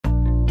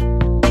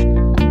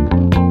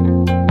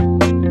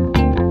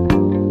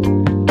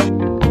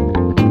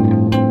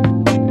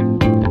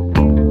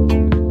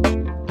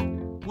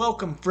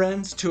Welcome,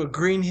 friends, to A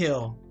Green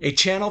Hill, a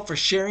channel for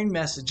sharing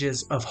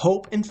messages of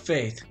hope and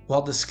faith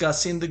while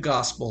discussing the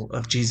gospel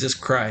of Jesus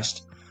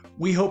Christ.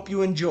 We hope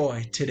you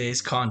enjoy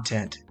today's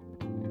content.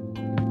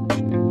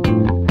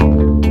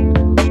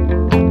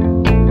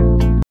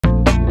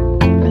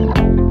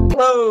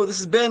 Hello, this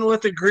is Ben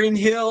with A Green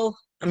Hill.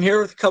 I'm here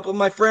with a couple of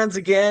my friends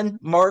again,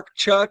 Mark,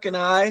 Chuck, and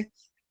I.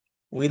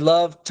 We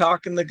love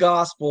talking the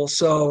gospel,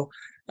 so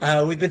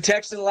we've been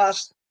texting the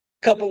last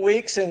couple of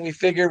weeks, and we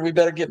figured we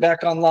better get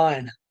back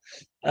online.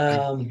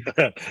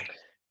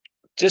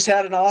 Just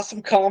had an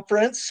awesome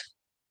conference.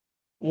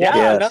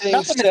 Nothing's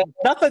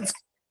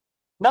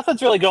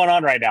really going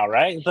on right now,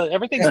 right?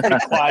 Everything's pretty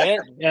quiet.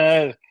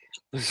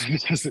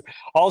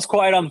 All's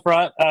quiet on the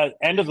front.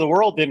 End of the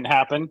world didn't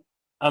happen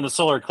on the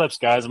solar eclipse,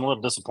 guys. I'm a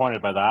little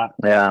disappointed by that.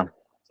 Yeah,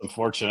 it's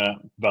unfortunate,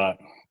 but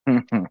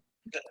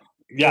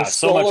yeah,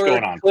 so much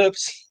going on.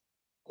 Eclipse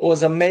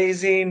was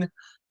amazing.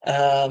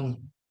 Man,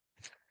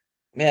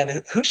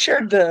 who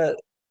shared the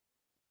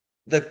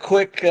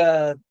quick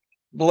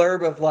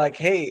blurb of like,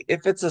 hey,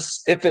 if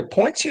it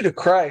points you to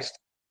Christ,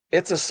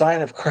 it's a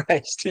sign of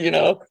Christ, you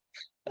know?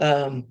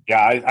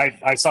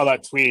 I saw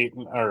that tweet,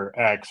 or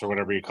X or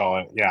whatever you call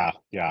it. Yeah,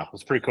 it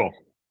was pretty cool.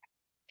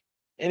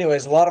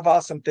 Anyways, a lot of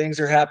awesome things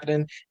are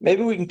happening.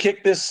 Maybe we can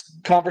kick this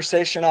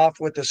conversation off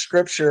with a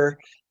scripture.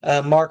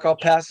 Mark, I'll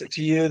pass it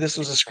to you. This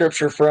was a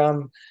scripture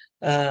from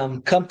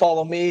Come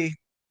Follow Me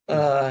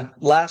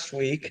last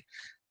week.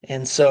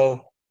 And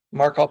so,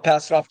 Mark, I'll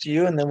pass it off to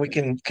you, and then we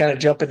can kind of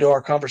jump into our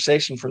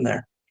conversation from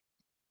there.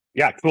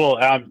 Yeah, cool.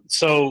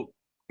 So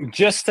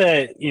just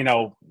to,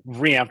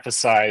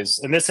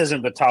 reemphasize, and this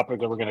isn't the topic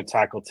that we're going to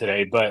tackle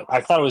today, but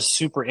I thought it was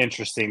super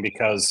interesting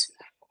because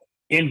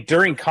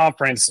during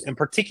conference, in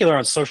particular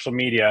on social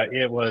media,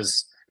 it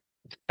was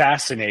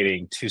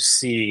fascinating to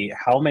see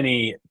how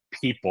many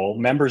people,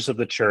 members of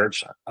the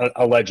church,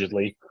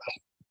 allegedly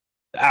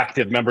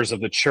active members of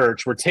the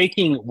church, were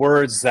taking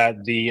words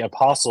that the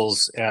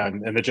apostles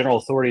and the general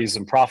authorities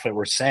and prophet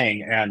were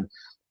saying and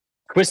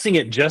twisting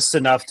it just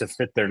enough to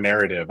fit their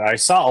narrative. I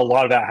saw a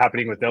lot of that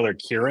happening with Elder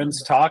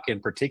Kieran's talk in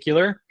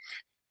particular.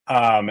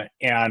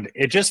 And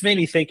it just made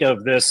me think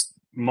of this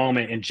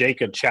moment in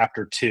Jacob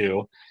chapter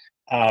 2.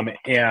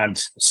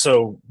 And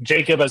so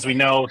Jacob, as we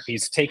know,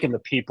 he's taken the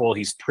people,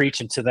 he's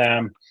preaching to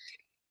them,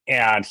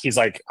 and he's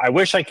like, I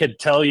wish I could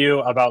tell you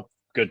about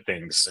good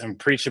things and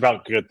preach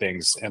about good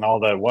things and all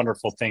the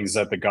wonderful things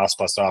that the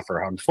gospel has to offer.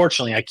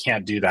 Unfortunately, I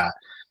can't do that.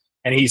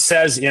 And he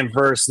says in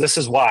verse, this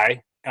is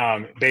why,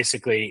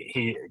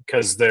 basically,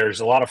 because there's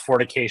a lot of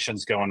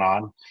fornications going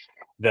on.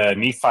 The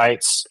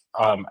Nephites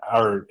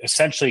are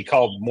essentially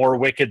called more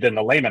wicked than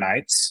the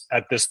Lamanites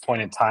at this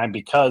point in time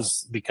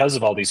because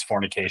of all these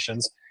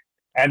fornications.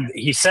 And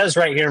he says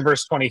right here in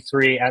verse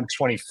 23 and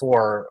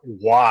 24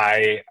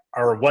 why,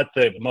 or what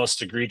the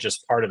most egregious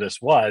part of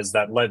this was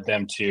that led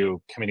them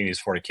to committing these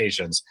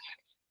fornications.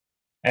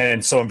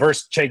 And so in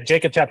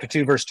Jacob chapter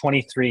 2, verse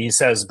 23, he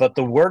says, but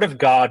the word of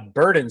God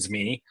burdens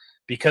me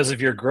because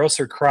of your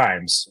grosser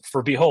crimes.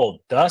 For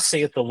behold, thus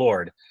saith the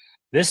Lord,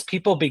 this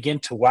people begin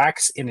to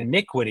wax in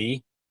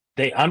iniquity.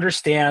 They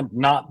understand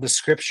not the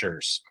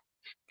scriptures.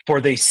 For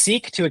they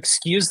seek to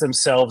excuse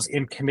themselves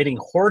in committing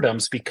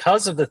whoredoms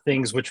because of the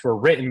things which were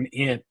written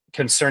in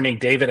concerning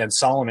David and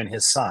Solomon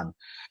his son.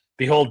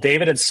 Behold,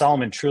 David and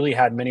Solomon truly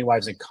had many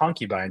wives and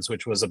concubines,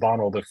 which was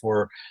abominable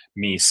before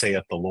me,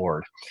 saith the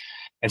Lord.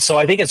 And so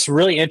I think it's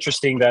really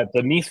interesting that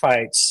the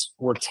Nephites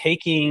were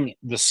taking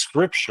the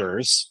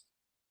scriptures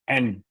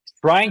and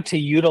trying to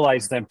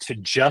utilize them to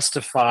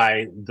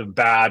justify the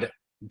bad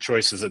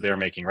choices that they were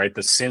making, right?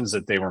 The sins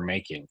that they were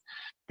making.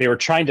 They were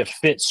trying to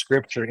fit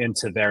scripture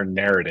into their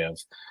narrative.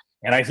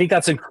 And I think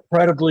that's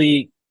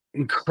incredibly,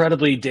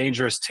 incredibly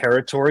dangerous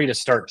territory to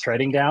start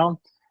treading down,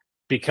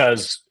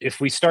 because if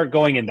we start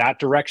going in that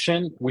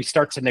direction, we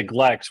start to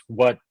neglect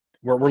what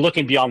we're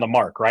looking beyond the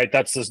mark, right?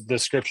 That's the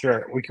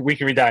scripture. We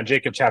can read that in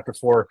Jacob chapter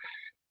 4,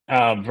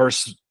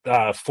 verse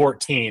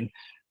 14.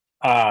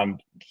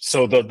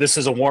 This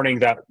is a warning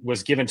that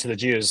was given to the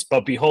Jews.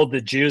 But behold,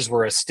 the Jews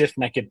were a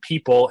stiff-necked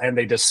people, and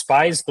they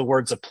despised the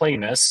words of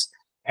plainness,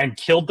 and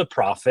killed the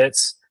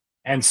prophets,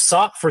 and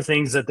sought for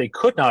things that they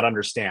could not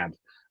understand.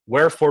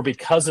 Wherefore,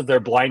 because of their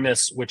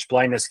blindness, which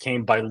blindness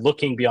came by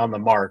looking beyond the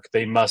mark,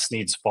 they must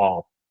needs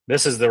fall.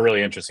 This is the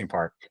really interesting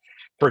part.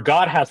 For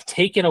God hath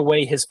taken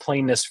away his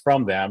plainness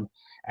from them,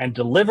 and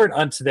delivered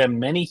unto them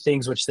many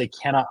things which they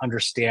cannot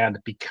understand,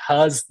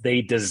 because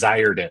they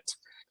desired it.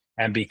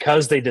 And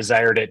because they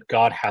desired it,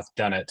 God hath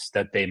done it,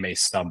 that they may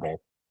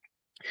stumble.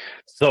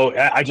 So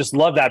I just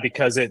love that,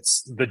 because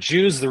it's the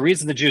Jews. The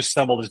reason the Jews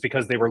stumbled is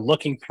because they were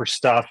looking for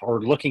stuff, or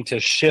looking to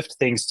shift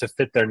things to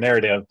fit their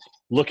narrative,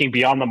 looking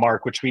beyond the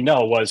mark, which we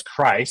know was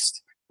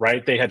Christ,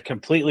 right? They had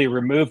completely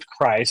removed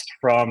Christ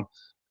from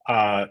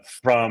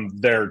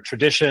their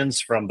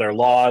traditions, from their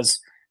laws.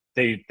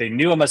 They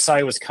knew a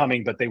Messiah was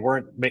coming, but they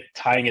weren't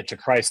tying it to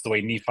Christ the way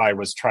Nephi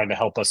was trying to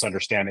help us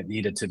understand it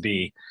needed to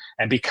be.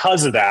 And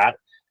because of that,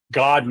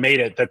 God made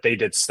it that they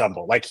did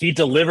stumble. Like, he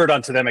delivered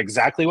unto them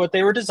exactly what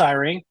they were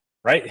desiring,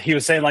 right? He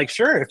was saying, like,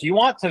 sure, if you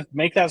want to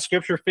make that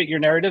scripture fit your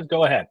narrative,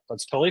 go ahead.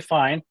 That's totally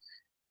fine,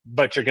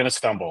 but you're going to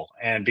stumble.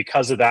 And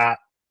because of that,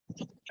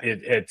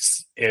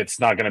 it's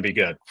not going to be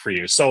good for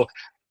you. So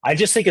I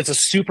just think it's a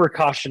super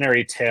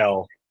cautionary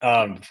tale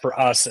for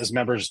us as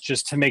members,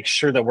 just to make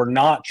sure that we're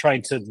not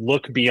trying to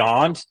look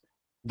beyond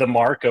the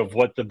mark of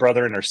what the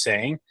brethren are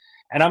saying.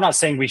 And I'm not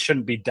saying we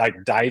shouldn't be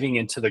diving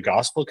into the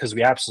gospel, because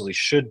we absolutely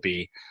should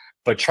be,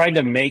 but trying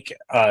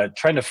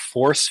to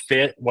force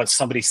fit what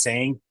somebody's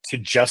saying to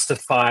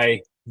justify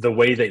the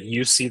way that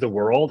you see the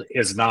world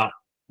is not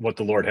what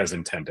the Lord has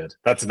intended.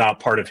 That's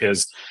not part of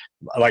his,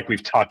 like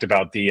we've talked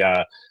about,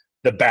 the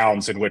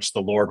bounds in which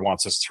the Lord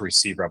wants us to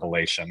receive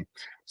revelation.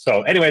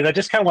 So anyways, I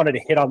just kind of wanted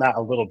to hit on that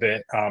a little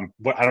bit. I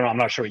don't know, I'm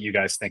not sure what you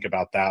guys think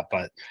about that,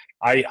 but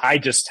I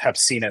just have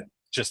seen it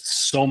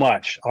just so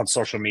much on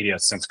social media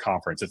since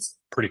conference. It's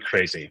pretty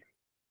crazy.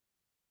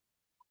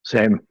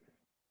 Same.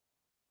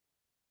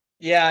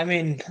 Yeah, I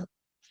mean,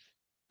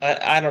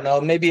 I don't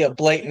know. Maybe a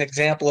blatant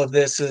example of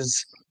this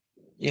is,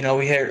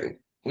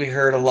 we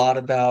heard a lot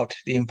about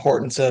the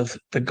importance of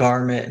the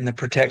garment and the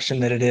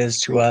protection that it is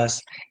to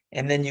us,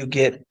 and then you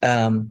get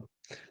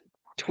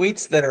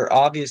tweets that are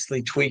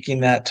obviously tweaking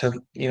that to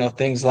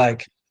things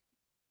like,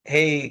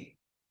 "Hey,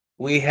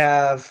 we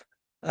have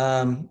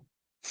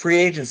free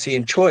agency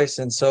and choice,"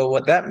 and so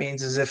what that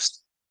means is if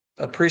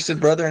a priesthood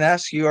brethren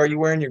asks you, "Are you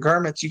wearing your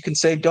garments?" you can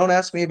say, "Don't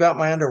ask me about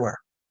my underwear."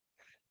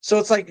 So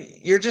it's like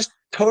you're just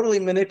totally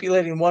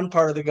manipulating one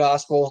part of the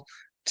gospel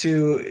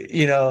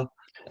to,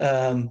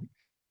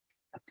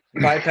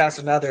 bypass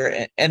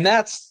another. And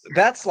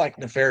that's like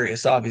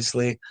nefarious,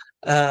 obviously.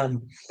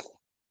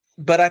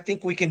 But I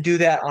think we can do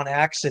that on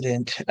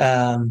accident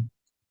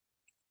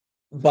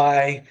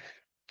by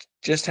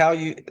just how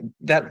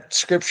that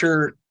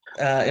scripture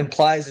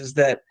implies is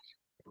that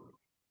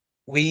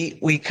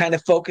we kind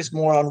of focus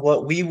more on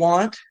what we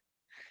want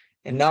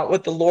and not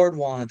what the Lord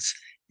wants.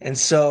 And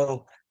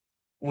so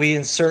we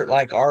insert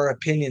like our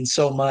opinion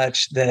so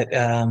much that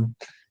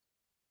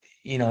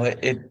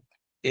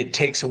it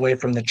takes away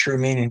from the true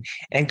meaning.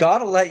 And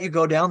God will let you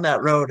go down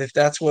that road if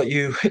that's what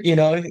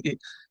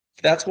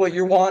if that's what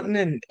you're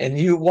wanting, and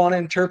you want to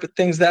interpret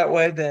things that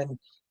way, then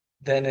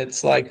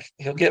it's like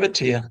he'll give it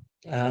to you,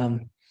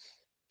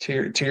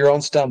 to your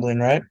own stumbling,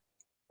 right?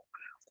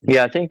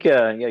 Yeah, I think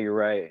you're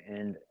right.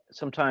 And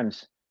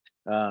sometimes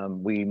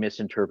we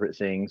misinterpret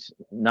things,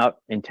 not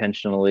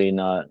intentionally,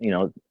 not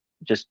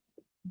just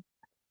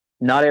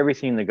not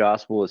everything in the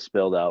gospel is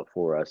spelled out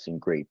for us in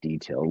great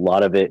detail. A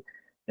lot of it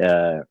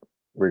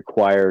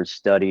requires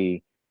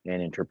study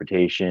and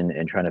interpretation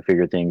and trying to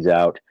figure things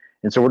out.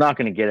 And so we're not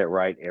going to get it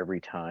right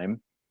every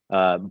time.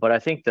 But I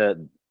think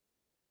the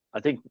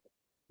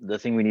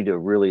thing we need to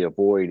really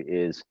avoid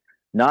is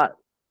not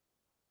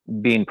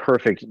being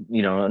perfect,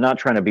 not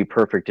trying to be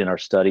perfect in our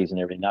studies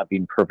and everything, not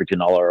being perfect in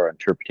all our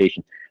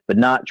interpretation, but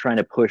not trying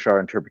to push our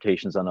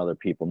interpretations on other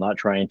people, not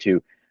trying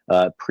to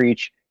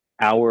preach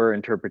our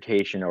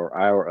interpretation or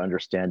our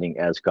understanding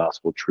as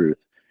gospel truth.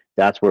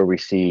 That's where we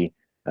see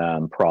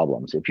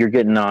problems. If you're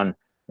getting on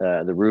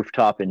the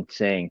rooftop and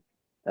saying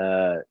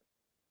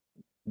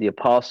the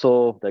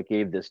apostle that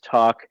gave this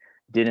talk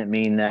didn't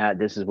mean that,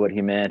 this is what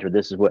he meant, or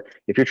this is what,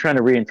 if you're trying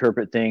to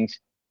reinterpret things,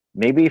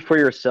 maybe for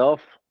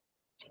yourself,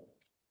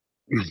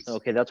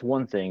 okay, that's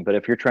one thing. But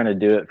if you're trying to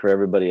do it for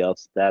everybody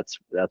else, that's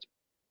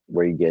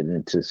where you get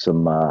into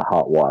some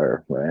hot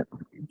water, right?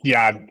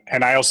 Yeah,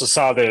 and I also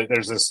saw that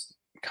there's this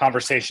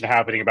conversation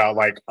happening about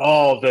like,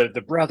 oh,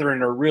 the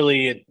brethren are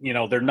really,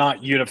 they're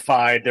not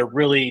unified. They're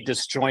really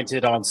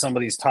disjointed on some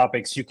of these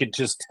topics. You could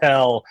just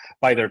tell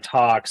by their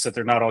talks that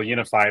they're not all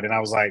unified. And I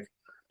was like,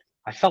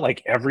 I felt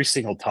like every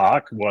single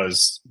talk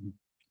was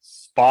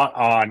spot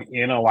on,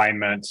 in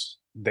alignment.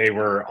 They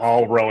were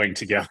all rowing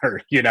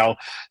together,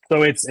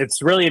 So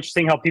it's really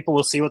interesting how people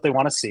will see what they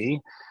want to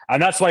see.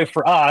 And that's why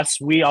for us,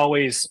 we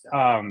always,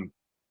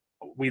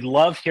 we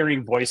love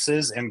hearing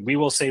voices, and we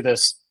will say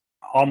this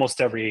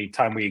almost every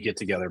time we get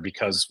together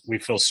because we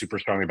feel super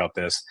strongly about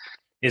this,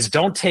 is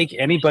don't take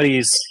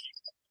anybody's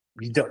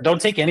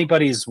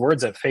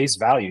words at face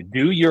value.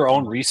 Do your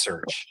own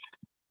research.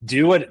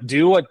 Do what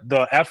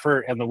the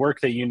effort and the work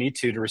that you need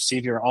to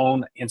receive your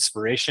own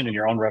inspiration and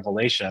your own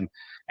revelation.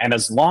 And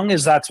as long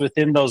as that's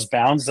within those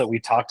bounds that we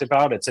talked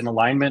about, it's in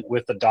alignment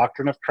with the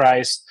doctrine of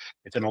Christ,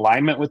 it's in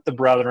alignment with the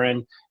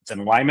brethren, it's in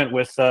alignment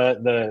with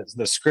the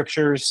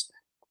scriptures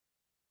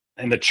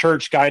and the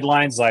church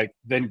guidelines, like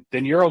then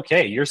you're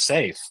okay. You're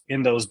safe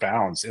in those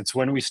bounds. It's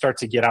when we start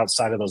to get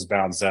outside of those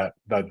bounds that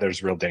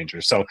there's real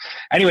danger. So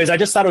anyways, I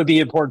just thought it would be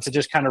important to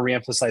just kind of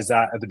reemphasize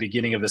that at the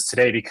beginning of this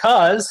today,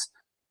 because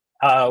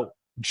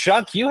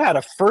Chuck, you had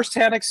a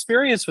firsthand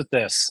experience with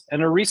this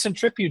and a recent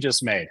trip you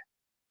just made.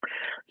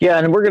 Yeah,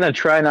 and we're going to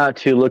try not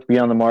to look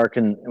beyond the mark.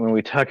 And when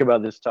we talk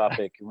about this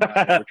topic,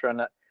 we're trying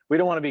not. We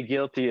don't want to be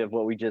guilty of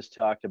what we just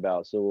talked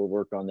about, so we'll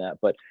work on that.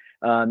 But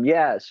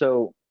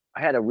so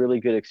I had a really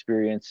good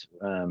experience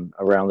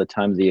around the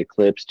time of the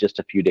eclipse just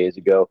a few days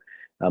ago.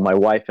 My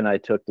wife and I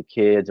took the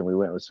kids, and we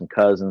went with some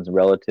cousins and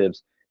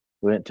relatives.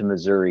 We went to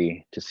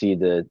Missouri to see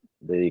the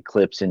the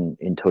eclipse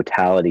in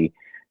totality.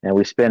 And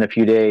we spent a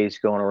few days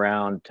going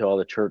around to all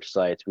the church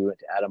sites. We went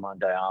to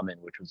Adam-on-Diamond,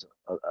 which was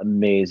an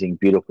amazing,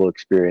 beautiful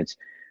experience.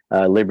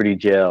 Liberty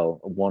Jail,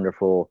 a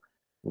wonderful,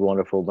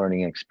 wonderful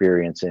learning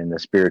experience and a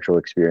spiritual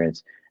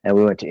experience. And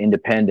we went to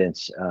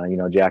Independence,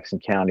 Jackson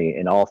County,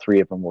 and all three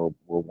of them were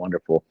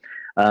wonderful.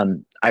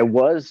 I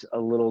was a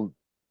little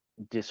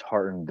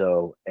disheartened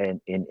though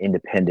in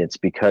Independence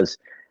because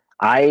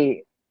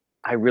I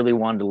really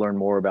wanted to learn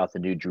more about the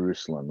New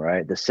Jerusalem,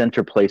 right? The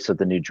center place of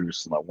the New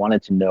Jerusalem. I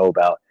wanted to know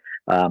about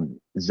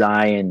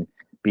Zion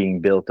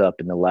being built up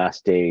in the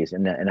last days,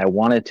 and I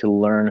wanted to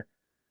learn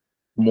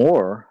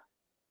more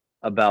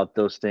about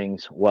those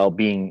things while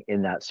being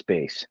in that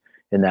space,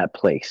 in that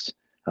place,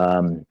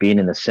 being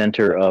in the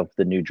center of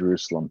the New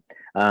Jerusalem.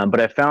 But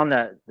I found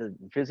that the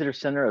visitor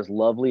center, as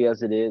lovely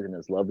as it is and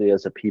as lovely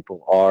as the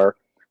people are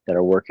that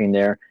are working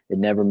there, it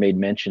never made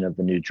mention of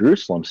the New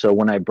Jerusalem. So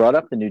when I brought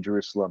up the New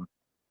Jerusalem,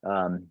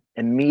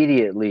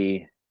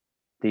 immediately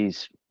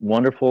these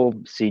wonderful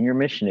senior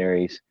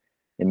missionaries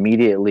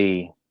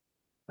immediately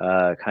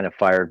kind of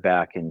fired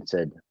back and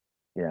said,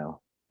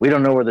 we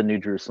don't know where the New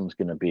Jerusalem's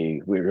going to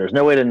be. There's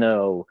no way to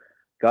know.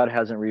 God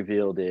hasn't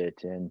revealed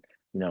it. And,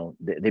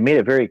 they made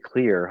it very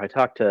clear. I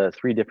talked to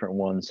 3 different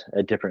ones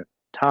at different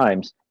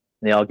times,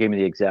 and they all gave me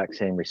the exact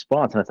same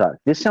response. And I thought,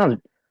 this sounds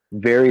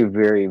very,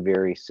 very,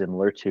 very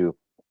similar to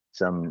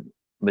some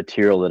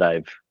material that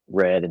I've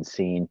read and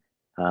seen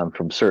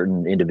from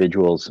certain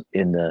individuals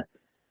in the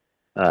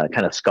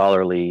kind of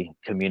scholarly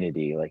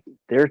community. Like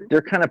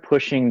they're kind of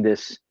pushing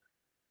this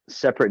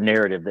separate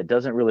narrative that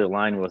doesn't really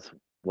align with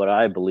what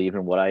I believe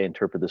and what I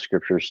interpret the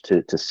scriptures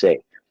to say.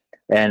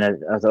 And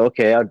I thought,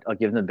 okay, I'll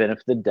give them the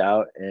benefit of the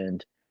doubt.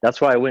 And that's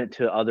why I went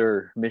to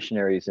other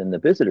missionaries in the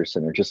visitor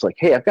center, just like,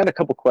 hey, I've got a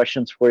couple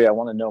questions for you. I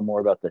want to know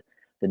more about the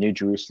New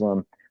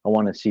Jerusalem. I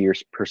want to see your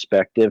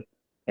perspective.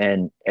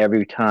 And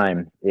every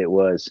time it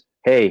was,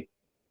 hey,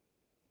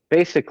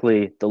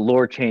 basically the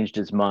Lord changed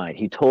his mind.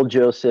 He told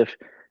Joseph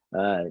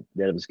that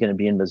it was going to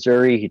be in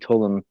Missouri. He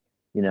told him,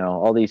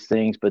 all these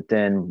things. But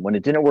then when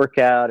it didn't work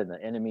out and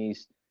the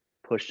enemies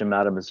pushed him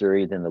out of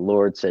Missouri, then the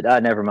Lord said,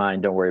 never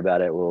mind. Don't worry about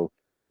it. We'll,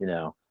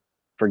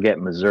 forget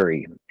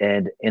Missouri.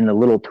 And in the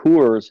little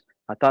tours,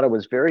 I thought it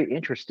was very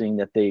interesting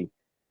that they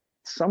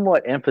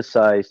somewhat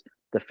emphasized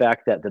the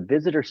fact that the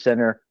visitor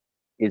center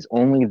is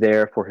only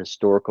there for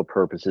historical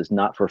purposes,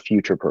 not for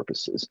future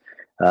purposes.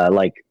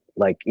 Like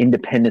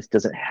Independence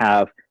doesn't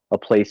have a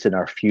place in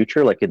our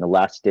future, like in the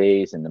last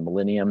days and the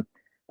millennium,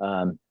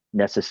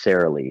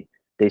 necessarily.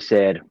 They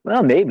said,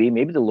 well,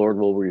 maybe the Lord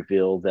will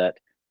reveal that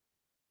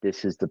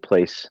this is the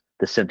place,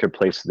 the center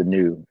place of the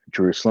New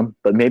Jerusalem,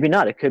 but maybe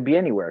not. It could be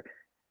anywhere.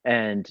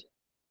 And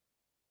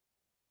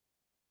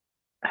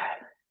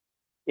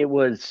it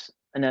was,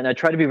 and then I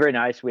tried to be very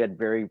nice. We had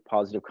very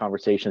positive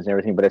conversations and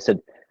everything, but I said,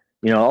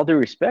 all due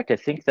respect, I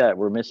think that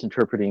we're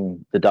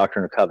misinterpreting the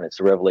Doctrine and Covenants,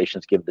 the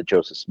revelations given to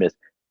Joseph Smith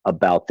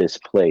about this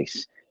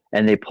place.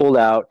 And they pulled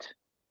out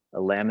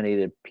a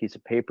laminated piece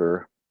of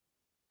paper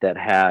that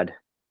had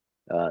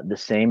the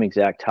same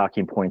exact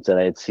talking points that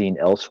I had seen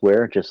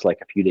elsewhere, just like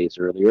a few days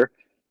earlier.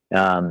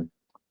 And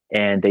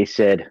they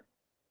said,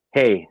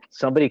 hey,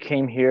 somebody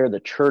came here, the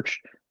church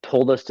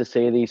told us to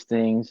say these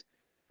things,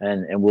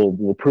 and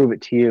we'll prove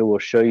it to you. We'll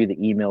show you the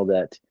email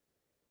that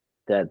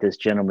this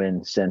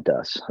gentleman sent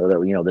us, or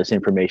that, this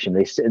information.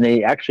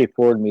 They actually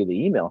forwarded me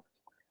the email.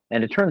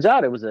 And it turns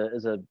out it was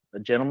a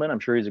gentleman. I'm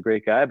sure he's a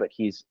great guy, but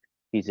he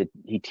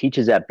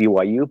teaches at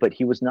BYU, but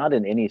he was not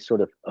in any sort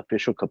of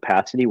official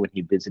capacity when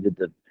he visited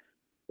the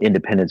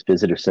Independence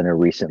Visitor Center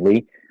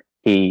recently.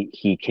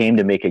 He came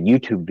to make a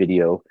YouTube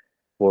video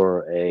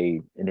for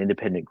an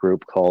independent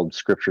group called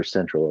Scripture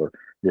Central, or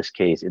in this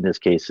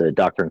case,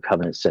 Doctrine and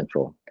Covenant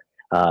Central,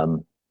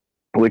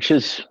 which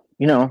is,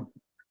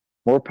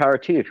 more power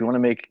to you. If you want to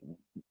make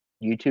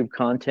YouTube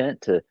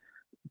content to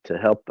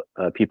help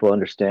people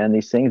understand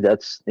these things,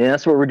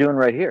 that's what we're doing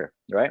right here,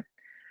 right?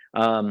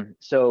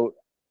 So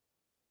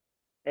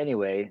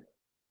anyway,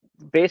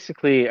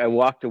 basically I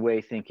walked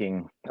away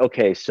thinking,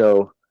 okay,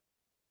 so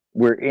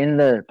we're in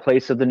the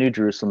place of the New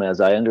Jerusalem as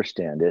I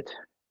understand it,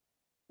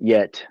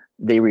 yet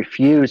they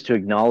refuse to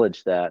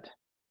acknowledge that.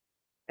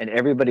 And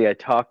everybody I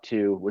talked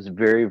to was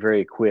very,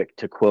 very quick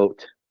to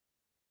quote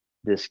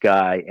this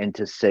guy and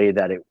to say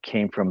that it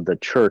came from the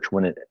church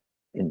when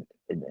in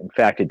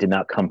fact, it did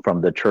not come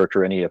from the church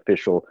or any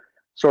official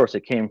source.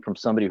 It came from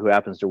somebody who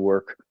happens to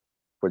work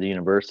for the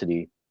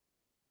university.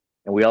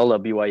 And we all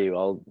love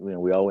BYU.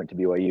 We all went to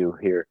BYU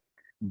here.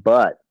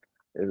 But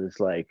it was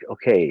like,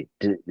 okay,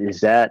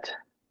 is that,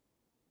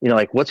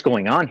 like, what's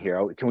going on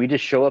here? Can we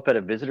just show up at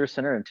a visitor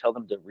center and tell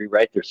them to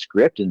rewrite their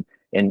script and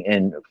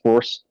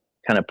force,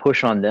 kind of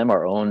push on them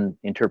our own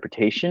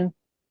interpretation?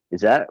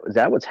 Is that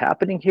what's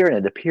happening here? And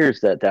it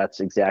appears that that's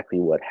exactly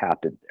what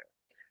happened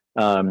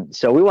there.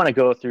 So we want to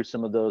go through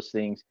some of those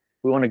things.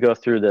 We want to go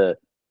through the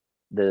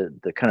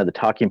kind of the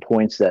talking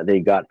points that they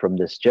got from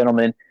this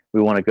gentleman.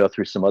 We want to go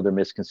through some other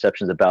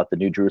misconceptions about the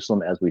New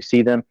Jerusalem as we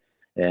see them,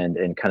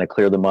 and kind of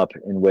clear them up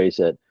in ways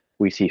that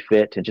we see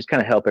fit, and just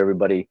kind of help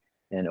everybody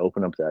and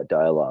open up that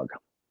dialogue.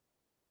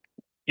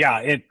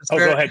 Yeah.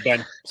 Go ahead,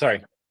 Ben. Sorry.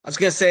 I was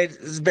going to say, this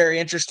is very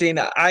interesting.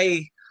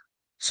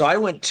 So I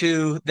went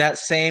to that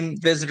same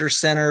visitor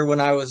center when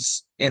I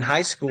was in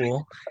high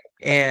school,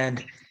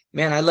 and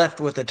man, I left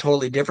with a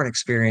totally different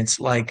experience.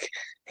 Like,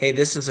 hey,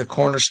 this is a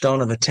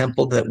cornerstone of a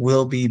temple that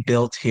will be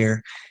built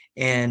here.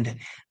 And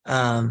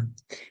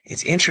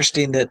it's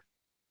interesting that,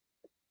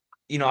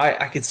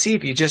 I could see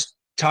if you just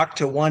talk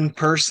to one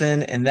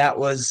person and that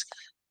was,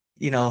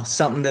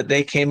 something that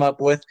they came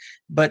up with,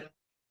 but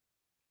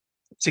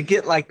to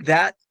get like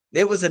that,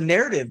 it was a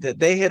narrative that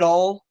they had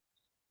all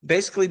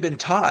basically been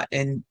taught.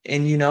 And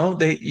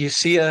you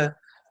see a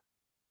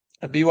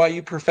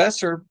BYU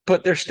professor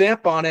put their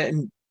stamp on it,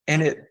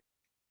 and it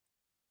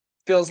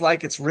feels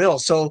like it's real.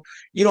 So,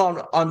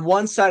 on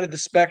one side of the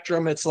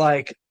spectrum, it's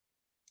like,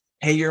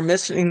 hey, you're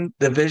missing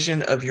the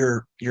vision of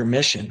your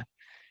mission.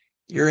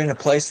 You're in a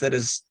place that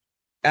is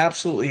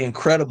absolutely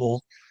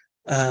incredible.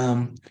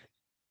 And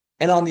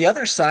on the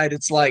other side,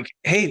 it's like,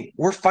 hey,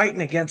 we're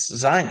fighting against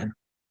Zion.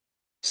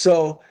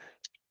 So,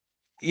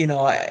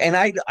 and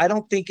I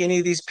don't think any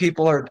of these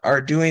people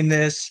are doing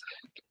this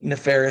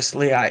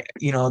nefariously.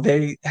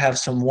 They have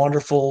some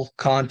wonderful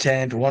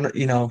content.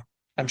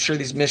 I'm sure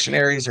these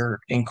missionaries are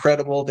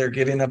incredible. They're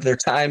giving of their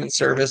time and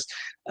service.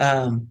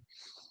 But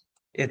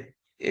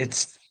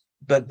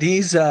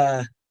these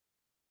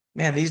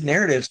these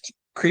narratives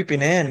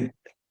creeping in,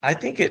 I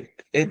think it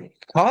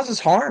causes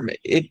harm.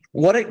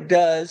 What it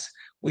does,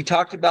 we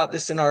talked about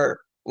this in our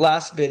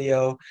last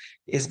video,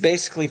 is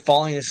basically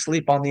falling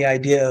asleep on the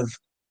idea of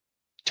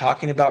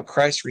talking about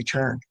Christ's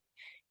return.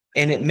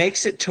 And it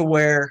makes it to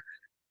where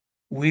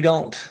we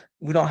don't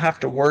have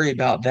to worry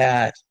about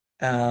that.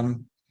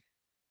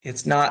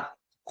 It's not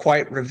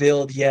quite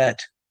revealed yet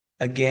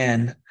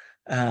again.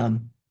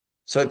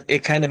 So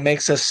it kind of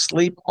makes us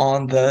sleep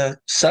on the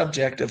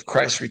subject of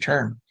Christ's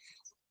return.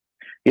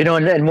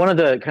 And one of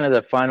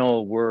the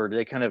final word,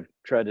 they kind of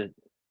try to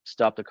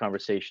stop the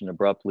conversation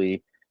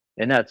abruptly,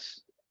 and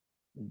that's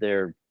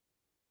their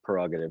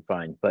prerogative,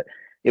 fine. But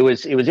it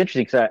was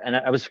interesting because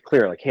I was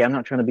clear, like, hey, I'm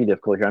not trying to be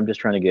difficult here. I'm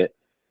just trying to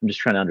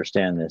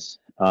understand this.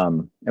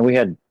 And we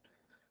had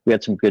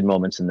some good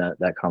moments in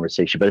that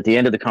conversation. But at the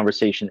end of the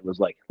conversation, it was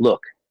like,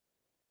 look,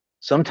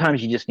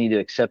 sometimes you just need to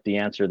accept the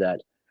answer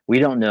that we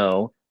don't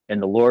know,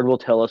 and the Lord will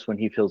tell us when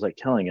he feels like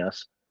telling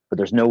us, but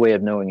there's no way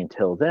of knowing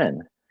until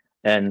then.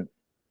 And,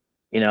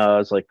 I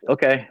was like,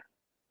 okay,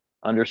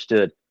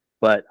 understood.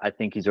 But I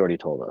think he's already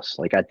told us.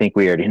 Like, I think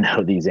we already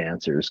know these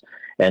answers,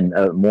 and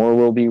more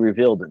will be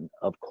revealed,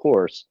 of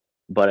course.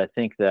 But I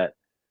think that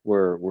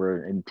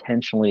we're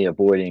intentionally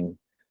avoiding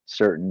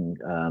certain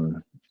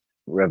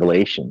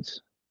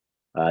revelations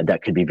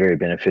that could be very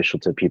beneficial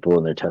to people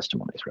in their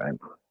testimonies, right?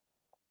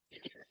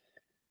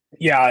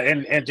 Yeah,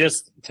 and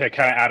just to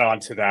kind of add on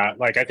to that,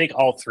 like, I think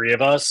all three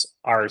of us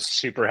are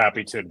super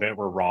happy to admit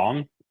we're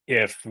wrong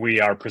if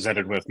we are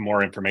presented with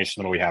more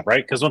information than we have,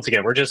 right? Because once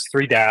again, we're just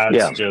three dads,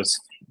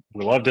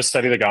 we love to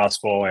study the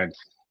gospel. And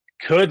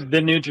could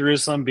the New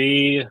Jerusalem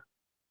be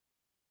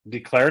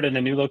declared in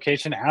a new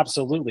location?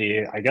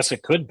 Absolutely. I guess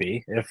it could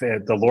be, if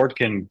the Lord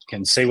can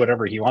say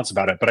whatever he wants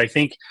about it. But I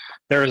think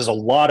there is a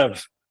lot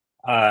of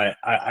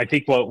I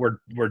think what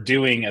we're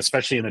doing,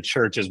 especially in the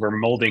church, is we're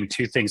molding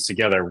two things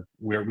together.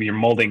 We're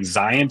molding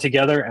Zion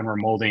together, and we're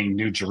molding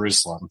New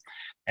Jerusalem,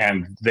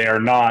 and they are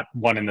not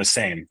one and the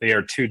same. They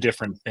are two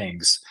different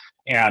things,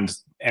 and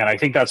I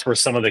think that's where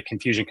some of the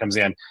confusion comes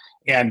in.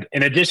 And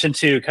in addition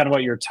to kind of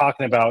what you're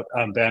talking about,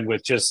 Ben,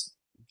 with just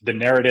the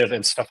narrative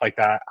and stuff like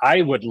that,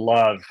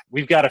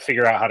 we've got to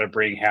figure out how to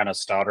bring Hannah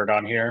Stoddard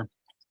on here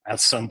at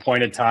some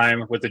point in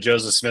time with the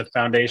Joseph Smith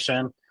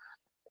Foundation,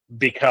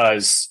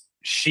 because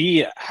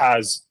she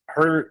has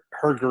her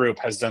group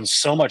has done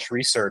so much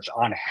research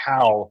on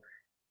how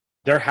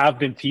there have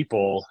been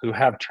people who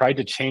have tried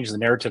to change the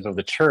narrative of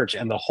the church,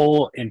 and the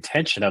whole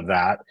intention of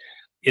that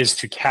is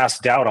to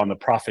cast doubt on the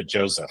prophet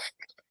Joseph.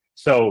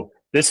 So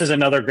this is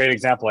another great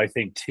example, I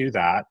think, to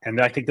that, and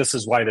I think this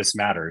is why this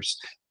matters,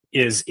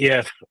 is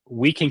if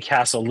we can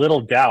cast a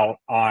little doubt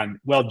on,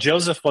 well,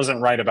 Joseph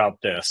wasn't right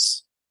about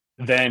this,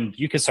 then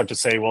you can start to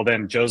say, well,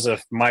 then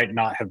Joseph might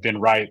not have been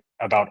right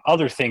about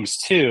other things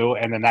too.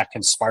 And then that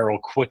can spiral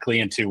quickly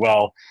into,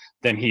 well,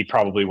 then he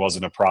probably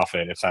wasn't a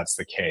prophet if that's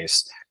the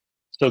case.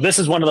 So this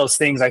is one of those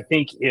things I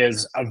think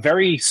it's a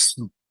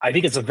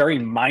very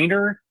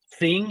minor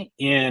thing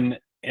in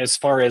as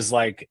far as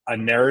like a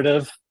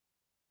narrative,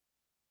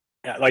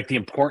 like the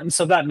importance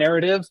of that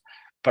narrative.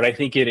 But I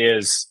think it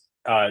is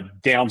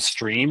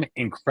downstream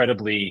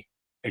incredibly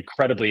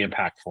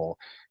impactful.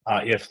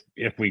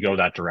 If we go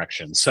that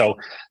direction. So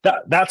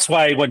that's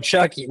why when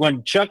Chuck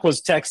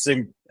was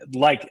texting,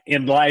 like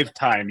in live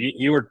time,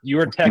 you were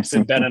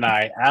texting Ben and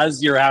I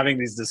as you're having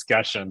these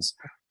discussions,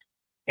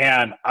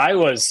 and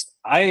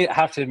I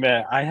have to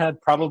admit, I had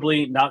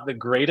probably not the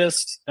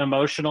greatest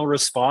emotional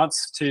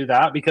response to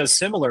that, because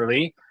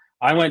similarly,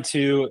 I went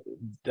to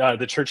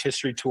the church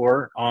history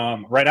tour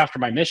right after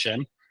my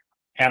mission,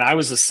 And I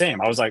was the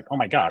same. I was like, oh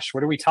my gosh,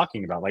 what are we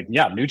talking about? Like,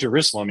 yeah, New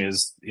Jerusalem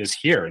is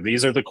here.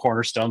 These are the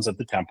cornerstones of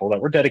the temple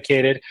that were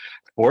dedicated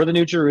for the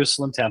New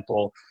Jerusalem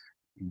temple.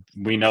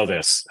 We know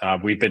this.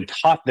 We've been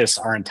taught this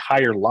our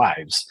entire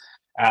lives.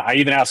 I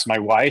even asked my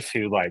wife,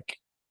 who like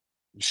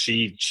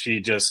she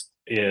just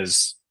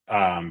is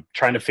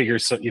trying to figure.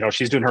 So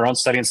she's doing her own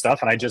study and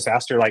stuff. And I just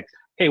asked her like,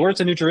 hey, where's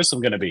the New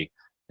Jerusalem going to be?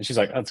 And she's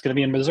like, oh, it's going to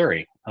be in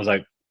Missouri. I was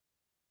like,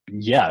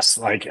 yes.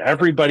 Like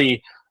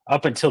everybody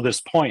up until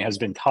this point has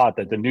been taught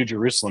that the New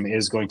Jerusalem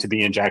is going to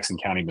be in Jackson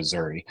County,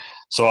 Missouri.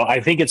 So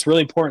I think it's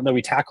really important that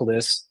we tackle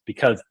this,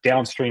 because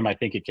downstream, I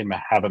think it can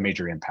have a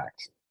major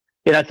impact.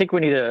 Yeah, I think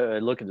we need to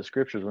look at the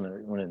scriptures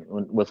when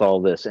with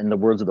all this, and the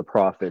words of the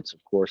prophets,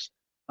 of course.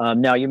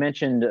 Now, you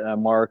mentioned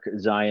Mark,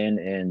 Zion,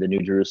 and the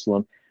New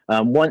Jerusalem.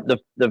 The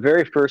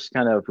very first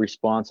kind of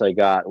response I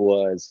got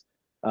was,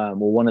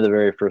 one of the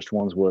very first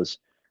ones was,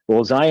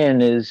 well,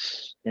 Zion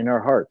is in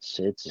our hearts.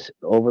 It's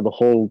over the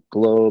whole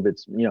globe.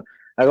 It's,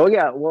 I go,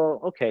 yeah, well,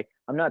 okay.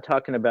 I'm not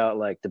talking about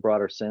like the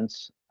broader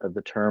sense of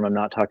the term. I'm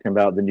not talking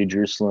about the New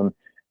Jerusalem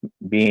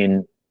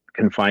being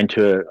confined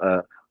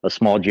to a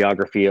small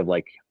geography of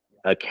like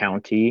a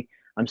county.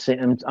 I'm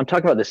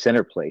talking about the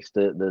center place.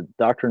 The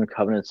Doctrine and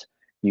Covenants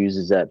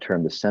uses that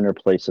term, the center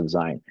place of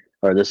Zion,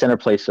 or the center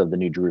place of the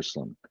New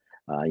Jerusalem.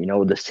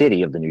 The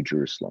city of the New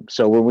Jerusalem.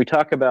 So when we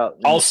talk about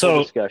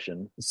also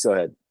discussion, go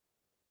ahead.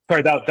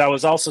 Sorry, that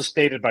was also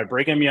stated by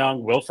Brigham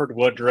Young, Wilford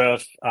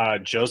Woodruff,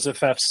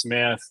 Joseph F.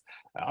 Smith,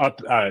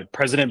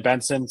 President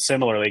Benson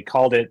similarly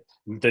called it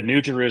the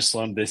New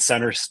Jerusalem, the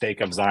center stake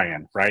of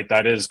Zion, right?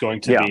 That is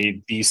going to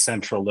be the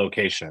central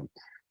location.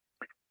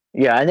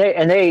 Yeah,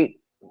 and they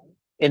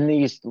in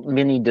these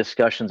many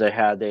discussions I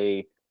had,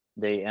 they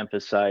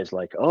emphasize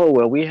like, oh,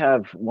 well, we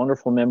have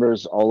wonderful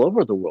members all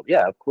over the world.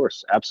 Yeah, of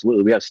course,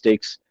 absolutely. We have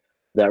stakes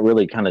that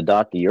really kind of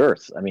dot the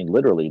earth. I mean,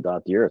 literally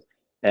dot the earth,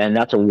 and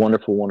that's a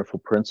wonderful, wonderful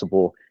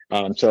principle.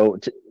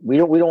 We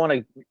don't want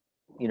to,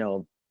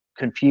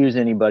 confuse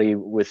anybody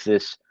with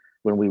this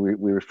when we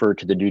refer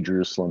to the New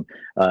Jerusalem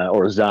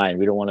or Zion.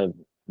 We don't want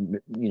to,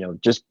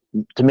 just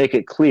to make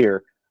it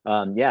clear.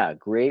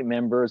 Great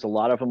members. A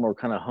lot of them are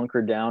kind of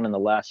hunkered down in the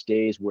last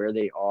days where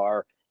they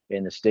are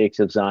in the stakes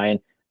of Zion.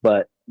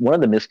 But one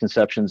of the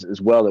misconceptions as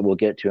well that we'll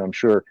get to, I'm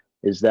sure,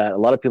 is that a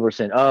lot of people are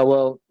saying, oh,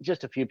 well,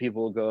 just a few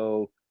people will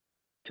go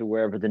to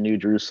wherever the New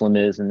Jerusalem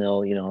is and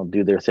they'll,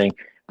 do their thing.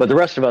 But the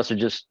rest of us are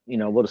just,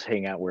 we'll just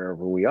hang out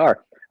wherever we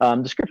are.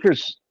 The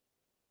scriptures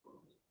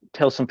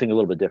tell something a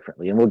little bit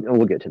differently, and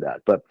we'll get to that.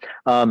 But,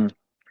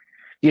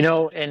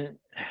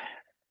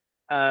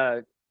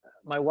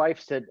 my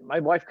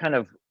wife kind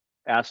of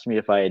asked me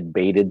if I had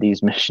baited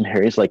these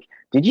missionaries. Like,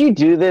 did you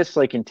do this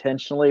like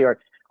intentionally? Or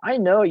I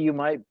know you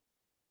might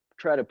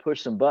try to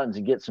push some buttons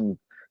and get some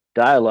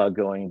dialogue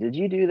going. Did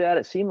you do that?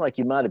 It seemed like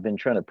you might have been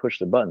trying to push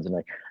the buttons. And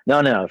like,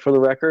 no, for the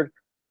record,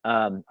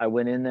 I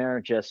went in there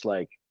just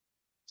like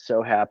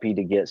so happy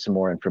to get some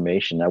more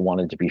information. I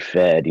wanted to be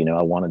fed,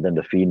 I wanted them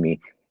to feed me.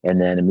 And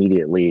then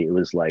immediately it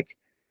was like,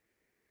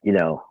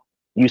 you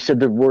said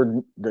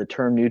the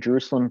term New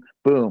Jerusalem,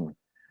 boom,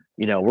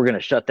 we're going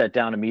to shut that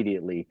down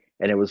immediately.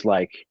 And it was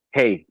like,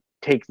 hey,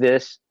 take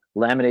this,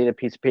 laminate a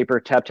piece of paper,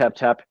 tap, tap,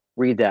 tap,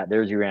 read that.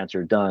 There's your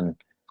answer, done.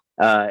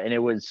 And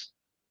there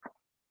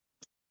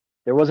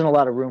wasn't a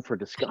lot of room for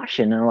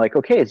discussion. And I'm like,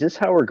 okay, is this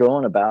how we're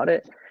going about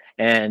it?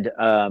 And,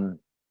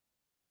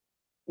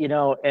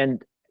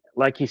 and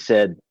like you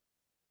said,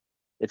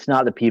 it's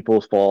not the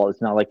people's fault.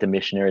 It's not like the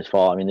missionaries'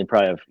 fault. I mean, they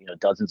probably have,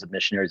 dozens of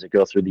missionaries that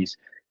go through these,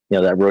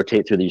 that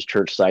rotate through these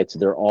church sites.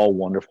 They're all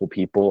wonderful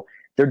people.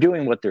 They're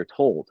doing what they're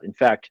told. In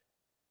fact,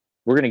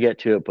 we're going to get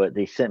to it, but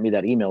they sent me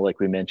that email, like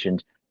we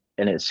mentioned,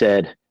 and it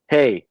said,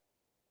 hey,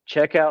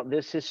 check out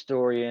this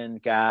historian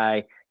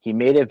guy. He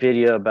made a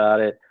video about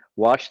it.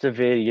 Watch the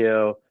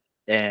video.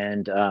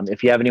 And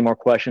if you have any more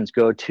questions,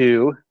 go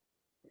to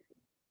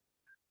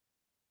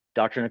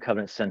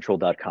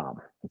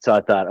doctrineandcovenantcentral.com. And so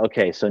I thought,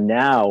 okay, so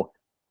now,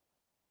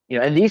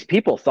 and these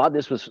people thought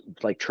this was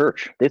like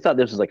church. They thought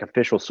this was like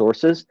official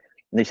sources.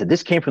 And they said,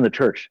 this came from the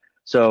church.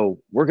 So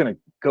we're going to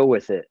go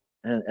with it.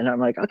 And I'm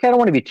like, okay, I don't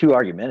want to be too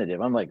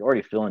argumentative. I'm like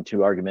already feeling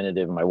too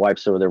argumentative. And my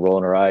wife's over there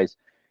rolling her eyes.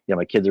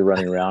 My kids are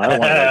running around. I don't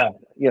want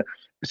to,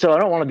 so I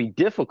don't want to be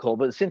difficult.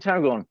 But at the same time,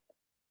 I'm going,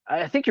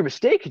 I think you're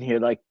mistaken here.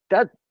 Like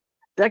that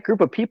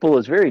group of people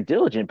is very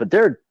diligent, but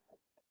they're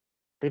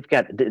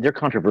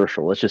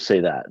controversial. Let's just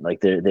say that.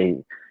 Like they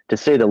to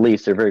say the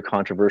least, they're very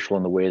controversial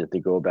in the way that they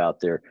go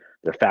about their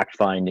fact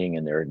finding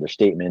and their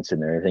statements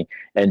and their everything.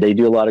 And they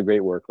do a lot of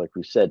great work, like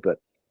we said. But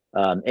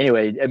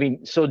anyway, I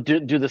mean, so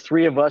do the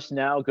three of us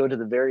now go to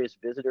the various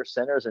visitor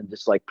centers and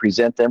just like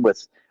present them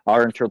with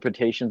our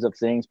interpretations of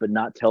things, but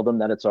not tell them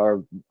that it's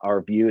our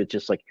view? It's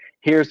just like,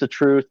 here's the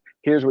truth.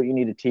 Here's what you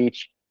need to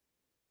teach.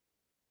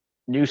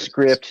 New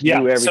script, new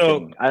everything.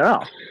 So, I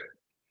don't know.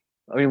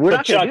 I mean, we're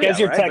not going to do that,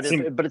 you're right?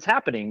 Texting, but it's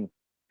happening.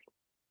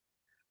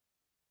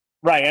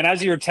 Right. And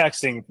as you're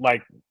texting,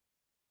 like,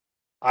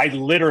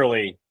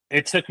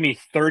 it took me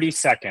 30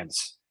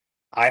 seconds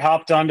I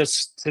hopped on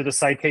to the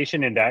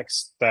citation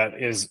index.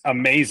 That is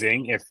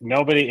amazing.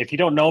 If you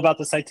don't know about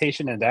the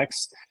citation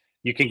index,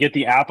 you can get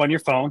the app on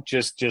your phone.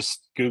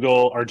 Just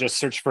Google or just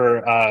search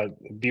for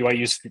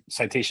BYU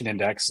citation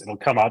index. It'll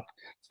come up.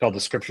 It's called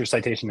the Scripture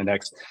Citation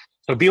Index.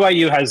 So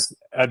BYU has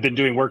been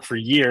doing work for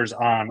years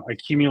on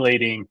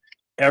accumulating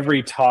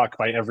every talk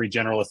by every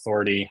general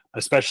authority,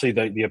 especially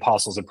the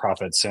apostles and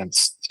prophets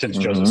since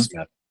Joseph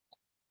Smith.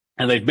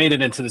 And they've made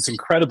it into this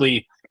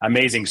incredibly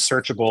amazing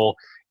searchable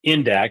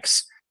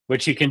index,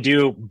 which you can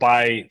do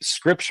by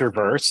scripture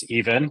verse,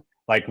 even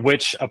like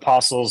which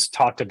apostles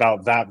talked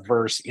about that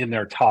verse in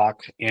their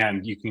talk,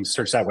 and you can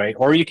search that way,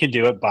 or you can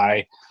do it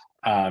by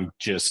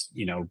just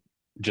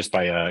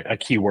by a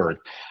keyword.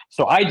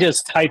 So I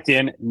just typed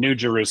in New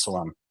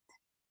Jerusalem,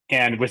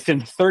 and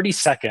within 30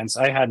 seconds,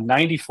 I had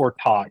 94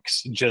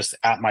 talks just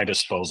at my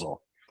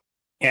disposal.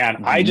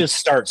 And I just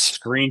start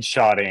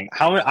screenshotting.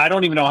 I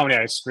don't even know how many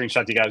I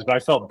screenshot you guys, but I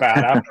felt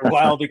bad after a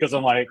while because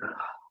I'm like,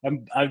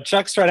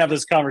 Chuck's trying to have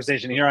this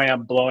conversation. Here I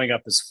am blowing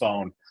up his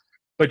phone.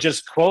 But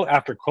just quote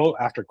after quote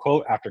after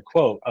quote after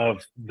quote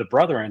of the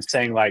brethren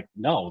saying, like,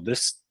 no,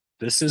 this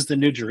is the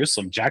New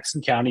Jerusalem.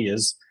 Jackson County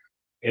is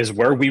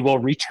where we will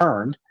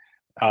return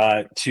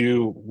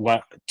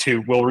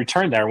we'll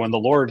return there when the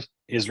Lord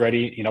is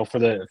ready, for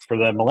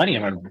the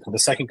millennium and for the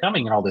second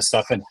coming and all this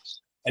stuff. And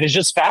it's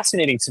just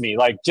fascinating to me,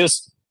 like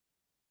just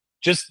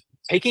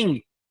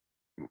taking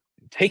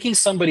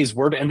somebody's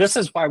word. And this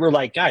is why we're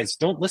like, guys,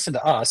 don't listen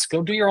to us.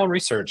 Go do your own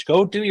research.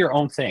 Go do your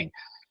own thing.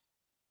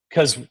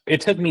 Because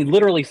it took me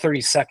literally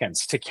 30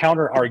 seconds to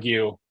counter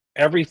argue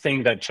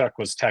everything that Chuck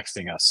was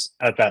texting us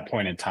at that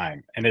point in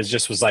time. And it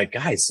just was like,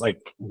 guys, like,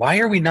 why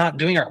are we not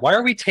doing why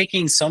are we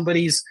taking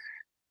somebody's,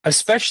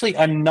 especially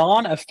a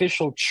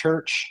non-official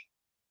church,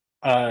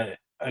 a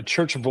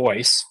church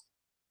voice,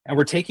 and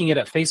we're taking it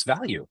at face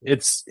value?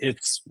 It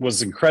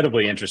was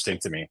incredibly interesting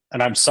to me.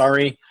 And I'm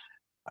sorry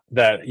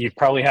that you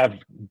probably have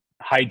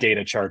high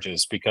data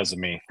charges because of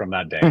me from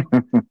that day.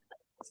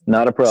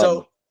 Not a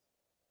problem.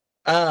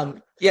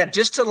 So,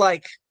 just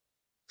to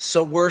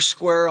so we're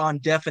square on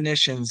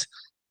definitions.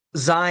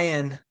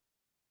 Zion,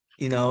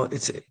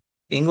 it's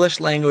English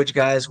language,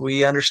 guys.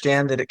 We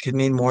understand that it could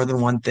mean more than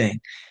one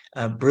thing.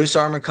 Bruce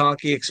R.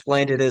 McConkie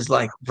explained it as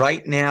like,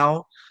 right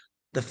now,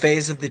 the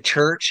phase of the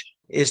church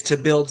is to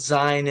build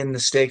Zion in the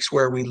stakes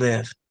where we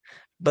live.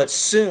 But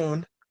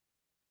soon,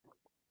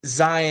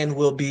 Zion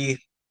will be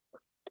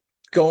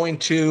going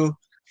to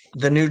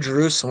the New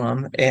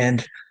Jerusalem.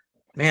 And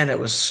man, it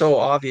was so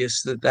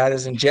obvious that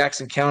is in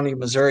Jackson County,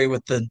 Missouri,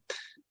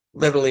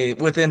 literally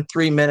within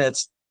 3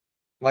 minutes,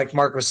 like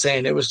Mark was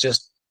saying, it was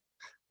just,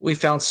 we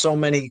found so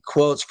many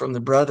quotes from the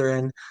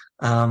brethren,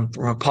 from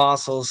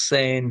apostles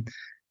saying,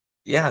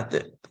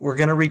 that we're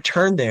going to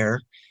return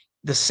there.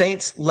 The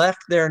saints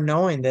left there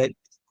knowing that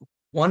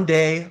one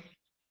day,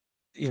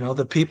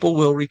 the people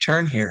will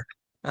return here.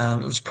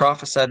 It was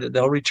prophesied that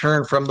they'll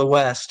return from the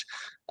west.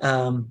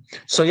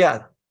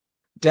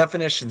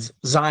 Definitions.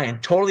 Zion.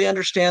 Totally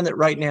understand that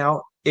right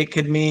now it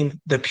could mean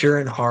the pure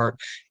in heart.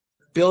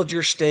 Build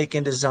your stake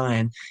into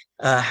Zion.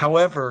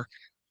 However,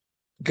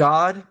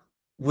 God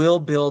will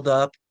build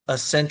up a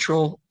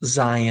central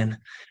Zion.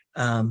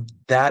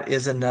 That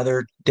is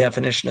another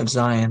definition of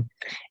Zion.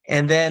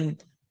 And then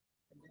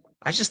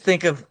I just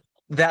think of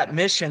that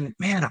mission.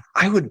 Man,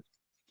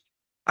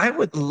 I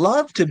would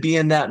love to be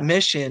in that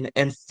mission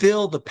and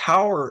feel the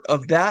power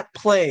of that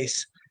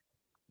place.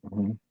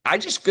 I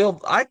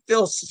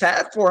feel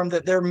sad for them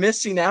that they're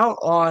missing out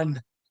on,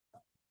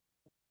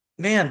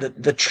 man,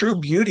 the true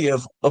beauty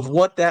of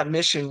what that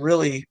mission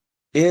really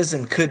is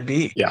and could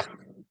be.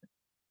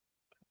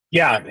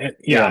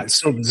 Yeah.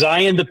 So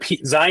Zion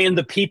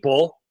the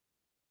people,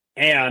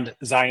 and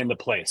Zion the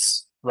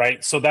place,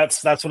 right? So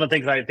that's one of the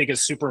things I think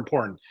is super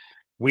important.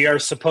 We are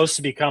supposed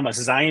to become a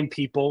Zion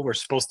people. We're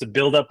supposed to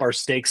build up our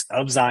stakes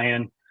of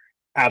Zion,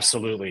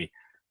 absolutely.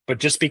 But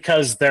just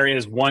because there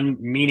is one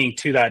meaning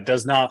to that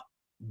does not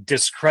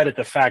discredit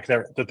the fact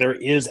that there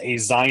is a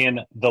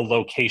Zion, the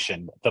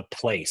location, the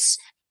place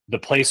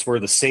where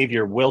the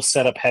Savior will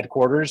set up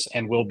headquarters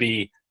and will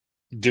be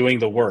doing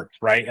the work,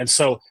 right? And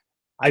so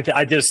I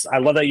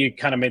love that you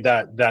kind of made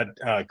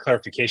that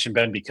clarification,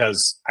 Ben,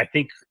 because I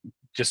think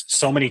just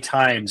so many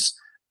times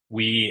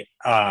we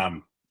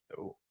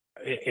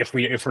if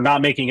we're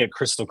not making it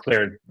crystal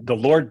clear, the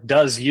Lord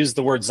does use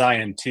the word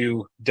Zion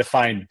to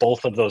define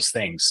both of those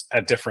things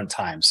at different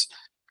times.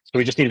 So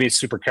we just need to be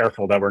super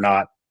careful that we're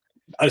not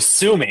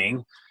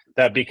assuming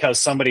that because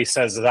somebody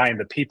says Zion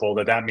the people,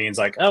 that means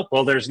like, oh,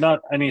 well, there's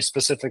not any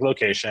specific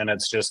location.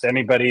 It's just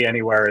anybody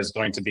anywhere is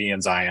going to be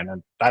in Zion.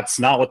 And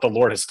that's not what the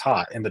Lord has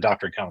taught in the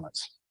Doctrine and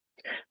Covenants.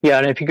 Yeah,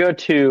 and if you go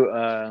to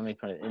let me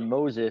find it in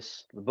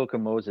Moses, the book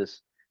of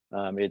Moses,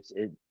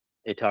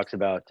 it talks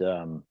about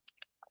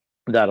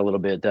that a little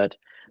bit, that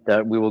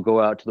we will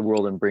go out to the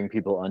world and bring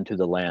people unto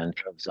the land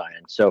of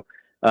Zion. So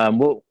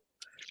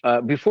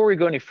before we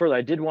go any further,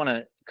 I did want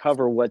to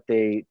cover what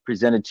they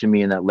presented to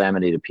me in that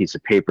laminated piece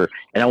of paper,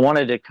 and I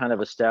wanted to kind of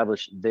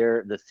establish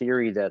the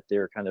theory that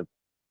they're kind of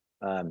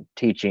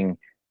teaching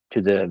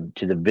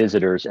the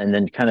visitors, and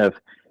then kind of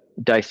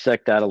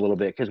dissect that a little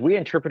bit, because we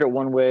interpret it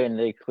one way and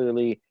they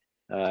clearly,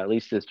 at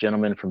least this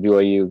gentleman from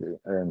BYU,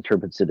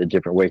 interprets it a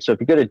different way. So if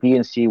you go to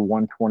D&C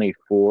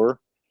 124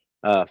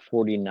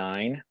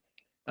 49,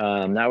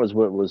 that was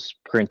what was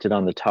printed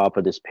on the top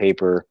of this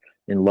paper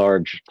in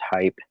large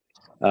type.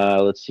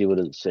 Let's see, what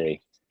does it say?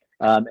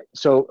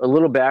 So a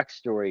little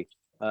backstory.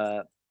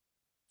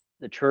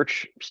 The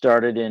church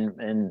started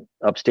in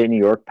upstate New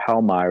York,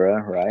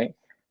 Palmyra, right?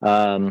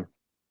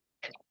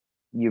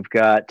 You've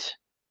got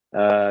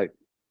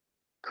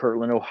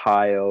Kirtland,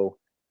 Ohio,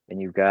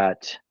 and you've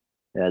got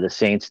the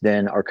saints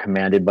then are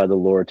commanded by the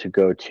Lord to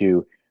go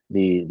to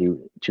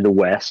the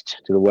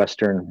west, to the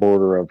western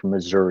border of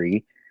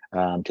Missouri,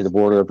 to the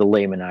border of the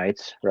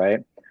Lamanites, right?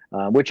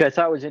 Which I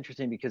thought was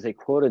interesting because they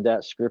quoted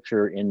that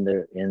scripture in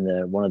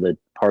the one of the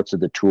parts of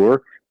the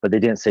tour, but they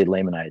didn't say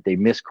Lamanite. They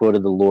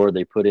misquoted the Lord.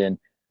 They put in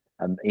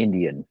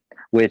Indian,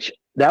 which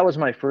that was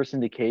my first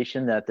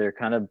indication that they're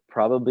kind of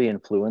probably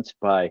influenced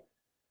by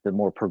the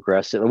more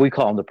progressive, we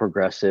call them the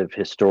progressive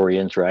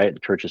historians, right? The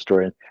church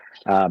historian,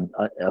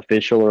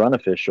 official or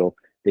unofficial.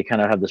 They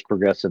kind of have this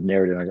progressive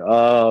narrative. I go,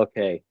 oh,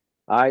 okay,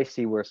 I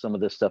see where some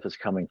of this stuff is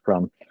coming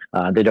from.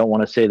 They don't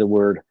want to say the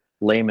word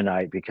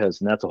Lamanite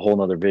because, and that's a whole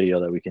nother video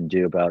that we can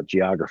do about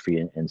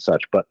geography and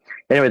such. But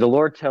anyway, the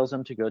Lord tells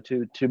them to go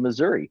to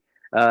Missouri.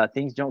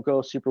 Things don't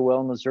go super well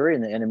in Missouri,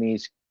 and the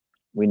enemies,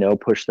 we know,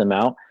 push them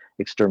out,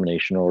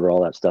 extermination order,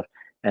 all that stuff.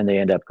 And they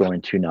end up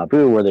going to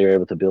Nauvoo, where they were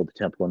able to build the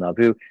temple in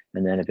Nauvoo,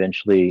 and then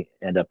eventually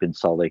end up in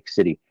Salt Lake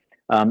City.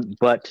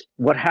 But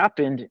what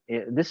happened?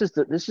 This is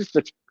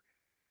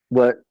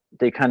what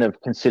they kind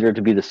of consider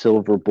to be the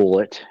silver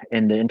bullet,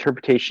 and the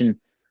interpretation,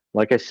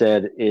 like I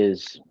said,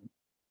 is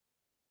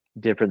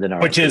different than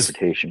our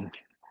interpretation.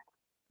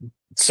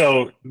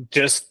 So,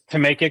 just to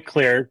make it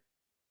clear,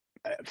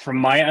 from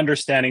my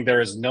understanding,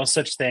 there is no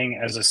such thing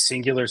as a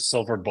singular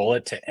silver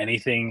bullet to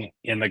anything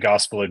in the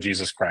gospel of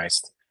Jesus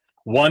Christ.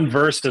 One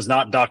verse does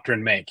not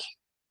doctrine make.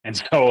 And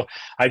so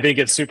I think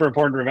it's super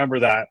important to remember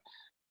that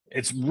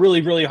it's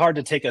really, really hard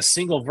to take a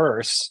single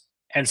verse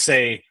and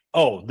say,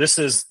 oh, this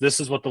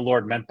is what the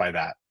Lord meant by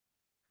that.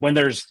 When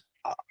there's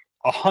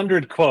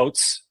 100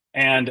 quotes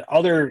and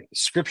other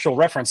scriptural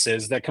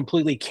references that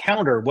completely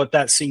counter what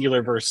that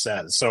singular verse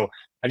says. So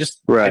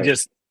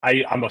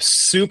I'm a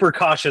super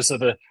cautious of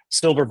the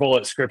silver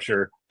bullet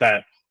scripture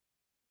that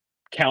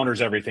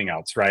counters everything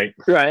else, right?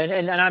 Right,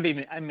 and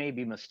I may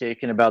be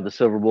mistaken about the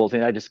silver bullet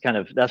thing. I just kind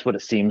of, that's what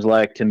it seems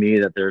like to me,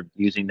 that they're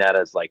using that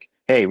as like,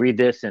 hey, read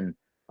this and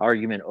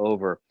argument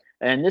over.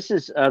 And this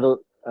is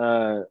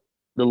the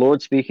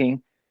Lord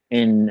speaking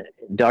in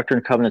Doctrine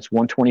and Covenants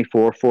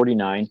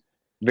 124:49.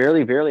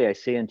 Verily, verily, I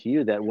say unto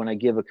you that when I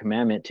give a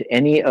commandment to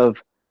any of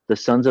the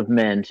sons of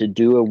men to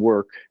do a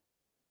work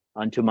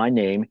unto my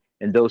name,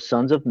 and those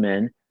sons of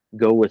men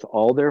go with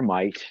all their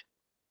might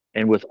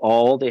and with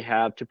all they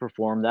have to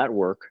perform that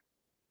work,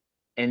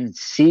 and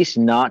cease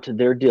not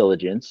their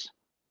diligence,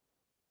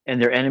 and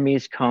their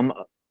enemies come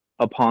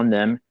upon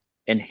them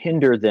and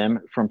hinder them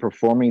from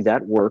performing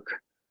that work,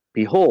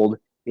 behold,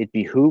 it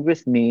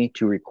behooveth me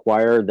to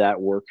require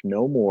that work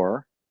no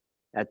more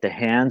at the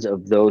hands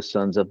of those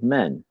sons of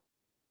men,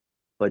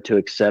 but to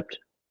accept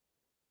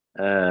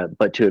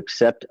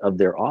of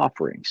their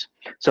offerings.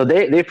 So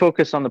they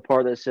focus on the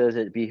part that says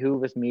it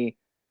behooveth me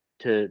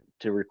to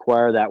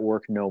require that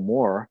work no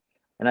more.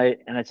 And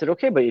I said,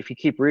 okay, but if you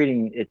keep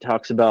reading, it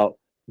talks about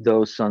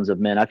those sons of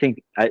men. I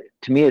think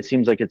to me, it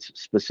seems like it's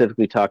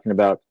specifically talking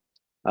about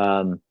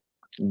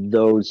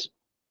those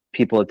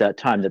people at that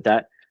time,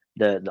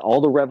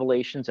 all the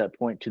revelations that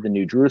point to the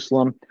New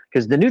Jerusalem,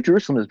 because the New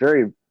Jerusalem is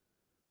very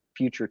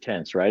future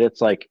tense, right? It's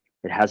like,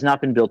 it has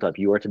not been built up.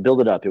 You are to build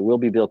it up. It will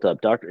be built up.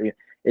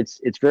 It's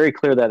very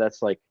clear that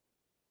that's like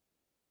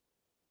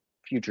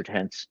future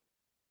tense.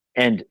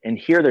 And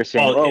here they're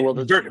saying,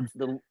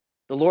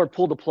 the Lord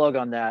pulled the plug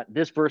on that.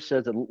 This verse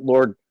says that the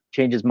Lord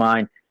changed his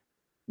mind.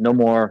 No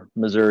more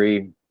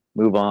Missouri.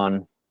 Move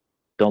on.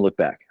 Don't look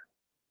back.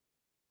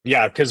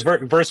 Yeah, because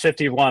verse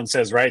 51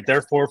 says, right,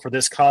 therefore for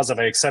this cause have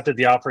I accepted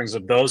the offerings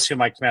of those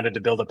whom I commanded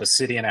to build up a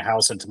city and a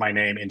house unto my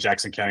name in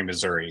Jackson County,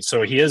 Missouri.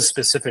 So he is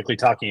specifically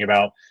talking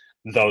about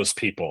those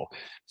people.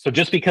 So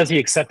just because he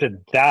accepted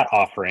that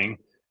offering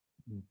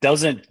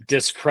doesn't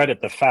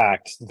discredit the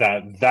fact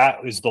that that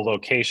is the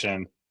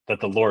location that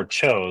the Lord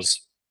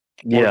chose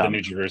for the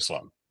New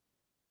Jerusalem,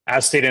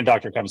 as stated in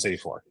Doctrine and Covenants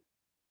 84.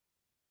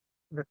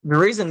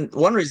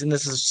 One reason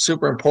this is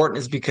super important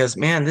is because,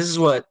 man, this is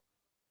what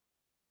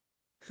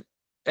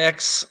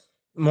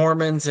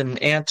ex-Mormons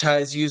and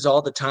antis use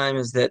all the time,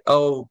 is that,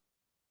 oh,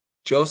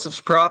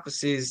 Joseph's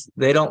prophecies,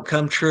 they don't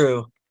come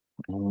true.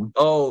 Mm-hmm.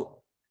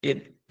 Oh,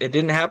 it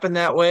didn't happen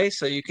that way,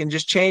 so you can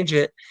just change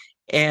it.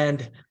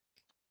 And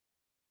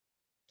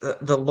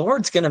the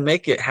Lord's going to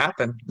make it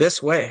happen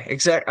this way.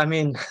 I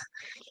mean,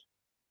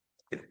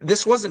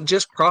 this wasn't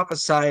just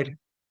prophesied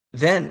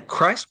then.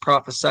 Christ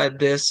prophesied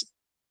this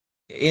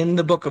in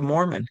the Book of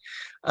Mormon.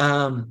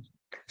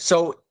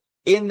 So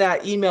in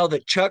that email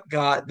that Chuck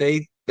got,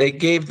 they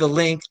gave the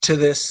link to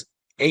this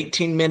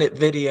 18-minute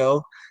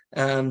video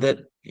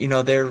that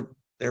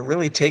they're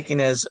really taking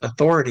as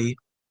authority.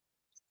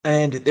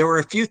 And there were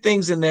a few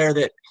things in there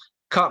that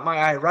caught my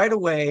eye right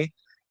away.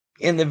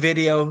 In the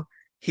video,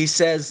 he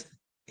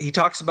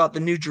talks about the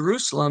New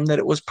Jerusalem, that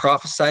it was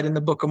prophesied in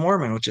the Book of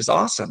Mormon, which is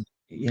awesome.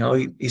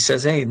 He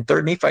says, hey, in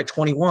 3 Nephi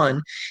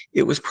 21,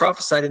 it was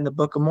prophesied in the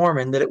Book of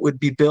Mormon that it would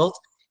be built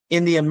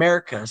in the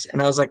Americas.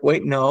 And I was like,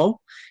 wait, no,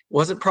 it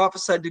wasn't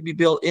prophesied to be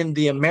built in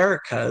the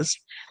Americas.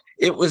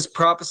 It was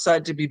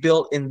prophesied to be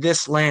built in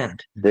this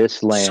land.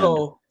 This land.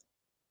 So,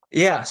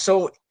 yeah.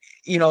 So,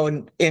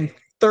 in 3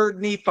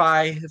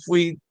 Nephi, if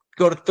we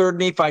go to 3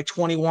 Nephi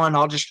 21,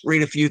 I'll just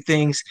read a few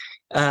things.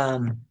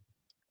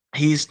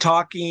 He's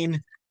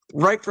talking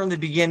right from the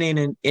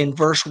beginning in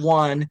verse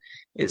 1.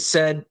 It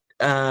said,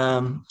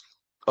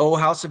 O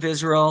house of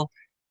Israel,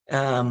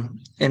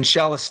 and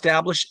shall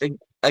establish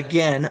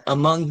again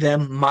among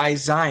them my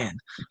Zion.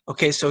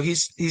 Okay, so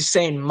he's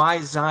saying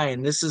my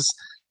Zion. This is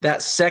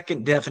that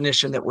second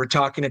definition that we're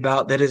talking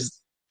about, that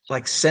is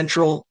like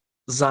central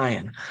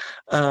Zion.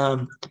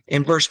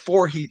 In verse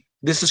 4,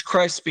 this is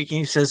Christ speaking.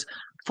 He says,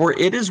 for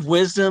it is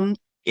wisdom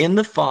in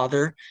the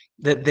Father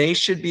that they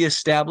should be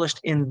established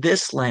in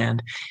this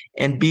land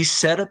and be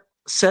set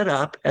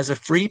up as a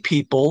free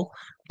people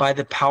by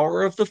the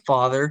power of the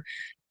Father,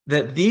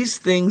 that these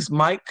things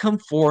might come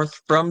forth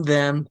from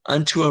them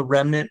unto a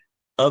remnant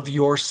of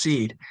your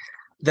seed,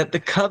 that the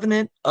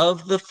covenant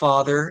of the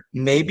Father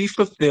may be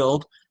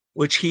fulfilled,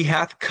 which he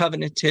hath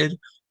covenanted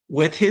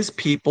with his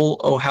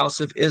people, O house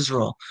of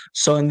Israel.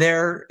 So in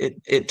there,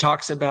 it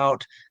talks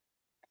about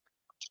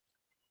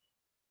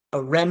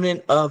a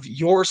remnant of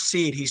your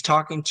seed. He's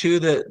talking to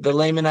the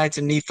Lamanites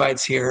and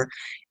Nephites here.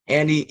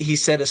 And he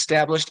said,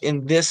 established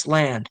in this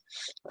land.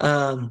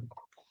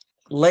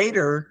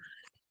 Later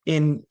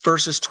in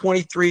verses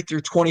 23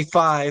 through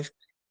 25,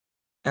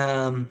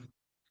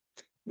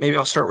 maybe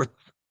I'll start with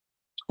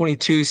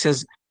 22. He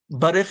says,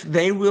 but if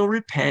they will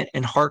repent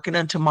and hearken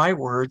unto my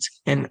words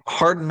and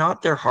harden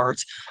not their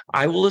hearts,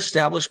 I will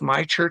establish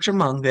my church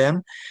among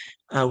them.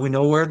 We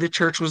know where the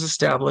church was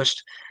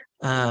established.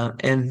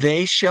 And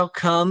they shall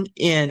come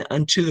in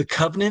unto the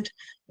covenant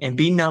and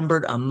be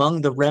numbered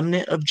among the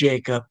remnant of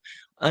Jacob,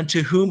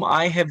 unto whom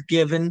I have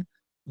given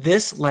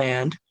this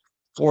land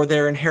for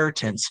their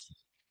inheritance.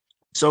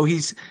 So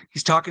he's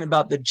talking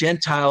about the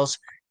Gentiles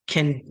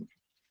can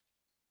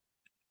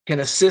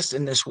assist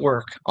in this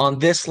work on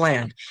this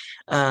land.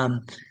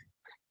 And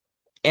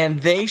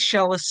they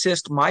shall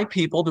assist my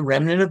people, the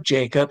remnant of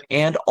Jacob,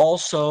 and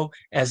also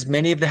as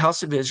many of the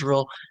house of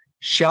Israel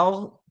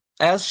shall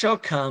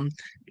come,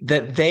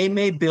 that they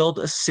may build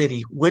a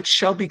city, which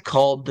shall be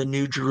called the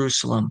New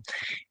Jerusalem.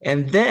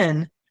 And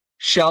then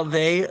shall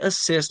they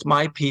assist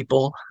my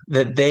people,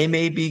 that they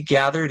may be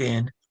gathered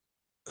in,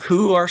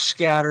 who are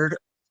scattered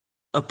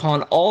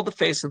upon all the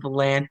face of the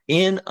land,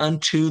 in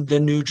unto the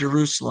New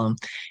Jerusalem.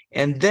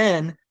 And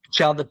then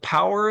shall the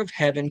power of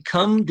heaven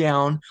come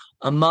down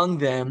among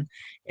them,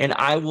 and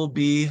I will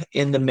be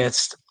in the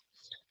midst.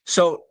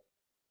 So,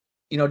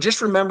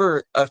 just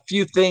remember a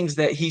few things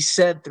that he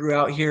said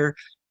throughout here,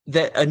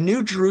 that a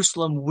New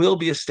Jerusalem will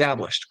be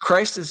established.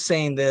 Christ is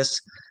saying this.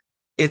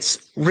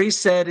 It's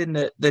resaid in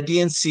the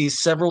DNC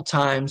several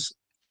times.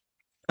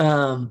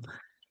 And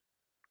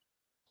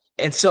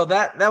so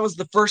that was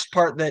the first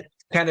part that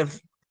kind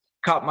of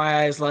caught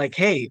my eyes, like,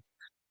 hey,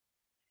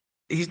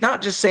 he's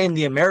not just saying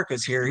the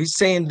Americas here, he's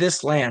saying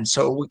this land.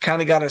 So we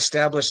kind of got to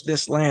establish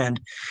this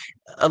land.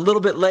 A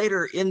little bit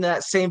later in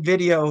that same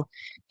video,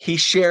 he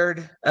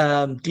shared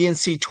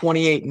DNC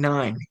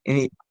 28:9,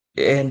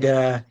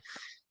 and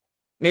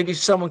maybe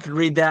someone could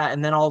read that,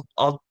 and then I'll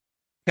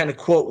kind of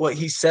quote what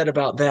he said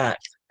about that.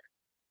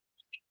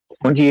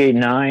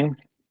 28:9.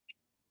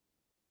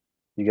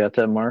 You got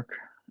that, Mark?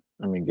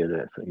 Let me get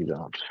it if you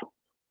don't.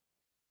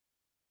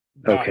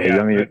 Okay,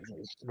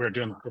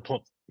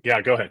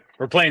 yeah, go ahead.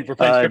 We're playing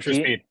scripture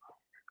speed.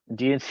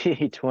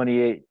 DNC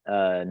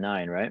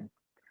 28:9, right?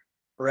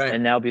 Right.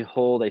 And now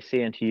behold, I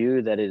say unto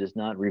you that it is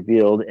not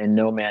revealed, and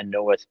no man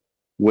knoweth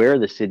where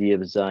the city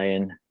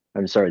Zion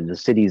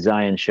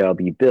shall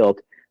be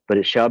built, but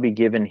it shall be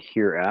given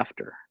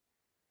hereafter.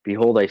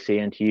 Behold, I say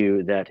unto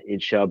you that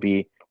it shall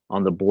be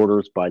on the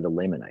borders by the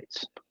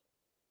Lamanites.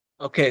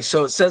 Okay,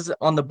 so it says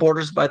on the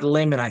borders by the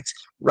Lamanites.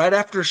 Right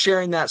after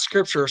sharing that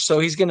scripture, so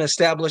he's going to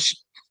establish,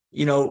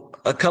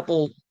 a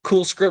couple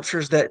cool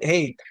scriptures that,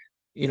 hey,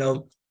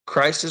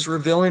 Christ is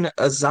revealing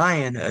a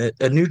Zion,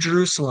 a New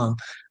Jerusalem.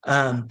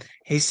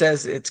 He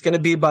says it's going to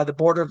be by the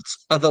borders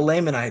of the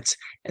Lamanites.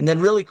 And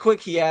then really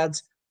quick, he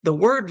adds, the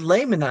word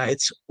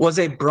Lamanites was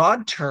a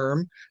broad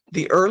term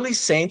the early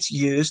saints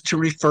used to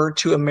refer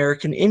to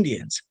American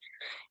Indians.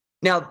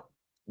 Now,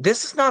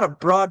 this is not a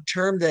broad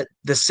term that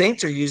the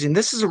saints are using.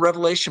 This is a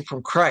revelation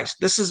from Christ.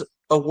 This is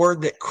a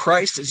word that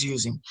Christ is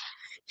using.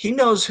 He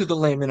knows who the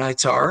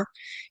Lamanites are.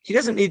 He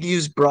doesn't need to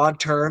use broad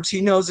terms.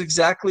 He knows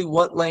exactly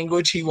what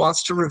language he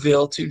wants to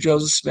reveal to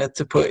Joseph Smith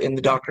to put in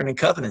the Doctrine and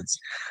Covenants.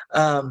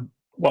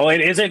 Well,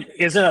 it isn't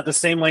that the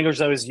same language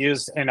that was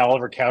used in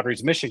Oliver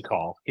Cowdery's mission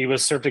call? He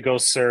was served to go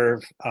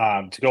serve,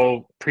 to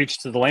go preach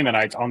to the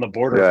Lamanites on the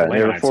border of the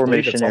There were Lamanites. I four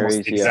believe it's almost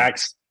missionaries. the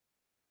exact.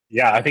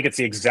 Yeah, I think it's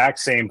the exact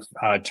same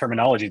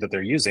terminology that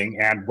they're using.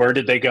 And where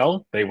did they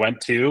go? They went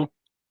to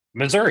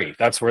Missouri.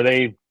 That's where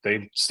they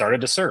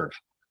started to serve.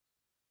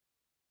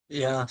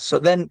 Yeah. So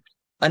then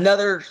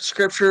another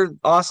scripture,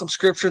 awesome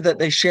scripture that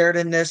they shared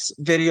in this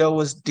video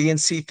was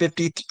DNC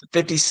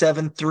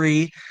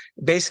 57:3,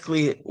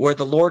 basically where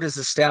the Lord is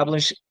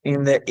established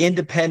in that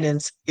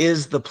independence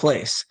is the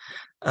place.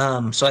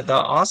 So I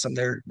thought, awesome,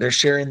 they're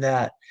sharing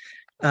that.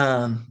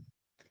 And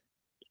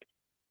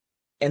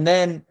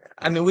then,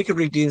 I mean, we could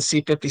read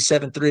DNC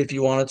 57:3 if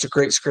you want. It's a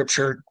great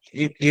scripture.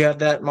 Do you have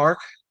that, Mark?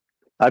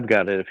 I've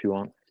got it if you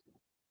want.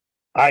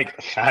 I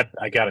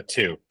got it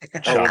too.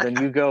 Oh, well, then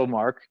you go,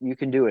 Mark. You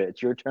can do it.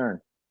 It's your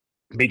turn.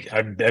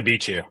 I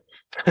beat you.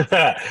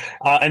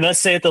 And thus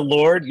saith the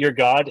Lord your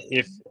God,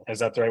 is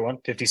that the right one?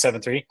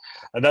 57:3.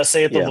 And thus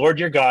saith the Lord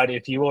your God,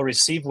 if you will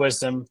receive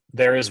wisdom,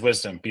 there is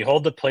wisdom.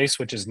 Behold, the place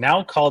which is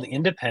now called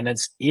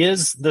Independence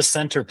is the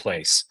center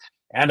place,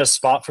 and a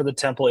spot for the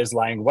temple is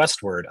lying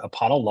westward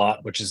upon a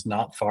lot which is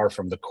not far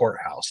from the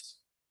courthouse.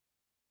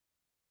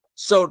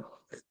 So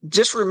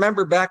just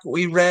remember back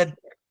we read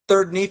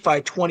 3rd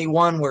Nephi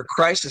 21, where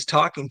Christ is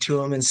talking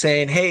to him and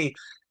saying, hey,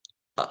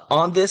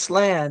 on this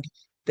land,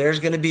 there's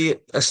going to be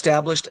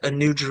established a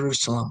new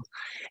Jerusalem.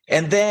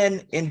 And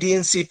then in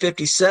DNC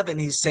 57,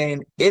 he's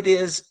saying it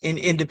is in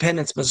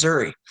Independence,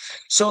 Missouri.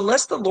 So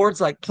unless the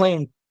Lord's like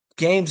playing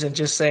games and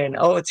just saying,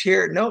 oh, it's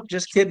here. Nope,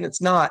 just kidding.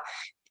 It's not.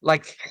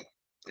 Like,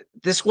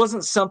 this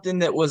wasn't something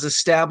that was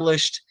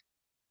established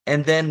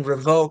and then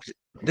revoked.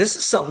 This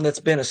is something that's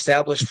been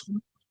established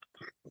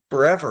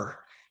forever.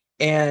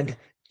 And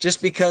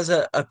just because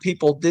a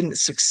people didn't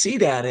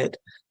succeed at it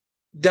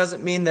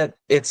doesn't mean that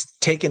it's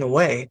taken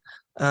away.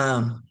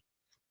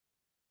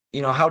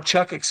 You know, how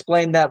Chuck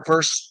explained that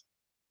verse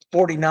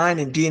 49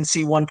 in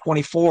DNC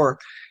 124,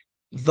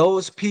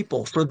 those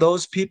people, for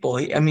those people,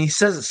 he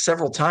says it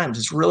several times.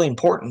 It's really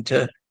important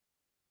to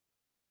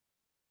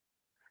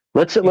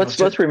let's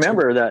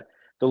remember that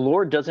the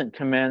Lord doesn't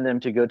command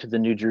them to go to the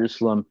New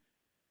Jerusalem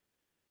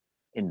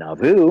in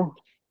Nauvoo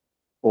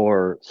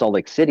or Salt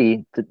Lake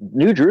City. The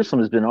New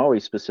Jerusalem has been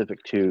always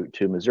specific to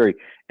Missouri.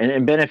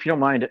 And Ben, if you don't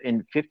mind,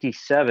 in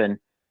 57,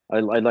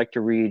 I'd like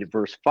to read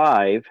verse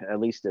 5, at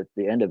least at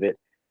the end of it.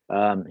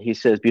 He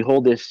says,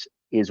 behold, this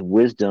is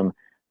wisdom,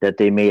 that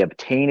they may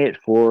obtain it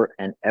for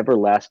an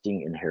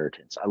everlasting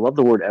inheritance. I love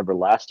the word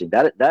everlasting.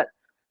 That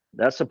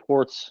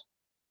supports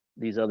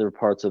these other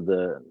parts of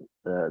the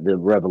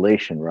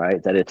revelation,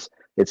 right? That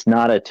it's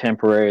not a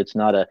temporary, it's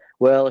not a,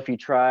 well, if you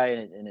try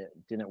and it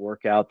didn't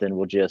work out, then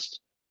we'll just,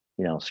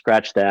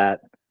 scratch that,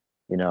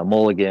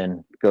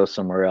 mulligan, go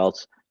somewhere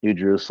else, New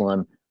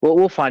Jerusalem. Well,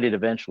 we'll find it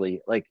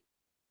eventually. Like,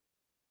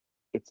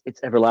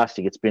 it's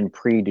everlasting. It's been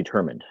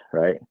predetermined,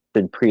 right?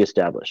 Been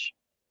pre-established.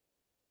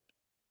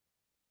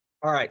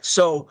 All right.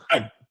 So,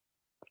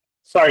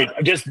 sorry,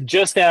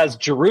 just as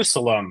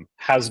Jerusalem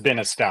has been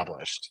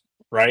established,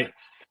 right?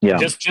 Yeah.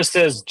 Just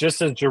as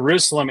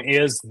Jerusalem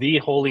is the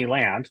Holy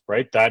Land,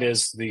 right? That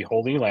is the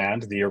Holy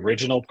Land, the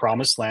original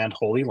Promised Land,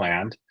 Holy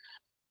Land.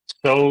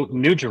 So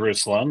New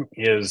Jerusalem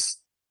is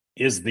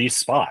the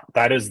spot.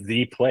 That is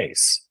the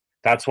place.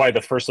 That's why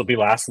the first will be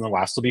last and the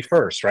last will be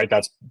first, right?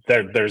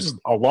 There's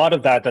a lot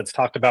of that's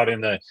talked about in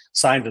the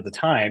Signs of the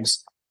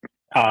Times.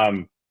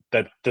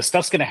 That the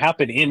stuff's going to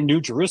happen in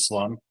New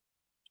Jerusalem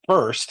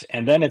first,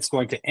 and then it's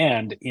going to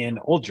end in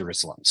Old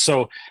Jerusalem.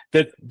 So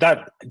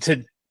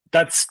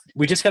that's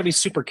we just got to be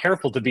super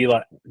careful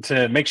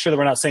to make sure that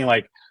we're not saying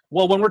like,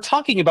 well, when we're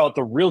talking about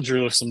the real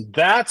Jerusalem,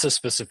 that's a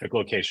specific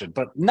location,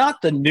 but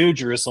not the New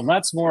Jerusalem.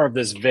 That's more of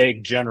this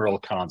vague general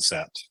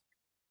concept.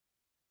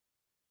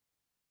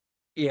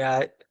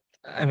 Yeah,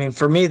 I mean,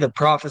 for me, the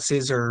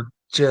prophecies are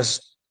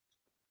just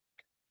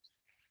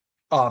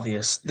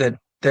obvious that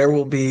there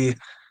will be,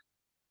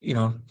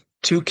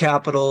 two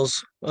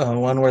capitals,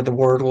 one where the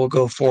word will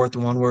go forth,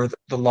 and one where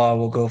the law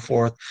will go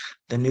forth.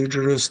 The New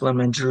Jerusalem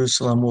and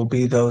Jerusalem will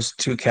be those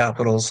two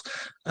capitals.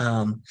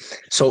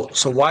 So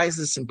why is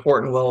this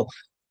important? Well,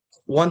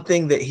 one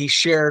thing that he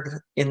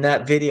shared in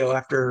that video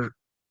after,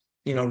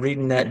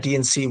 reading that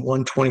DNC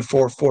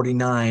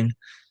 124:49,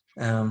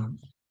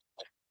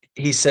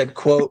 he said,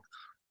 quote,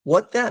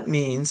 what that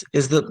means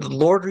is that the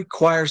Lord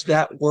requires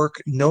that work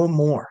no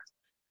more.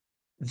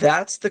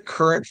 That's the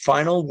current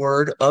final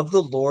word of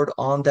the Lord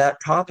on that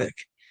topic.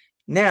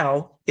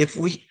 Now,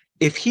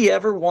 if he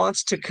ever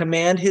wants to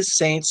command his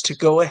saints to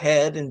go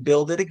ahead and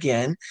build it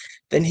again,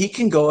 then he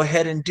can go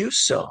ahead and do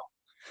so.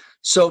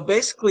 So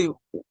basically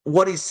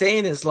what he's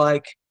saying is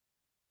like,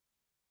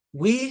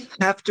 we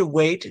have to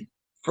wait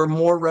for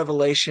more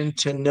revelation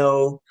to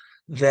know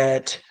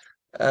that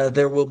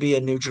there will be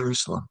a New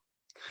Jerusalem.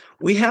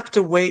 We have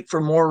to wait for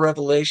more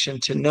revelation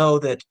to know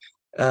that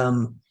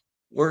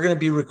we're going to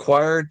be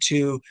required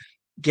to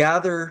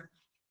gather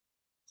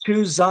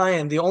to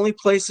Zion, the only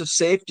place of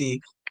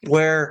safety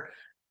where,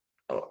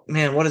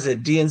 what is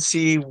it?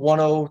 DNC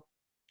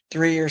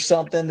 3 or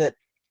something that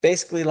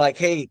basically like,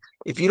 hey,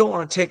 if you don't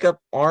want to take up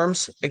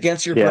arms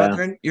against your Yeah.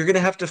 brethren, you're going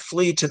to have to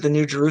flee to the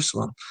New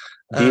Jerusalem.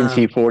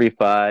 D&C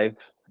 45.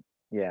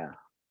 Yeah.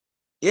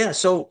 Yeah.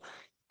 So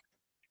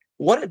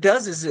what it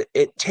does is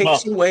it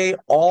takes away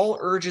all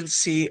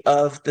urgency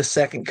of the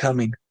second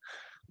coming.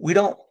 We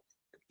don't,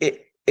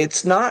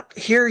 it's not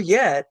here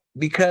yet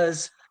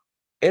because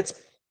it's,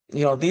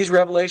 these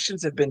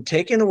revelations have been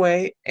taken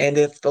away. And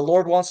if the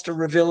Lord wants to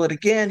reveal it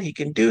again, he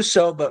can do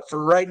so. But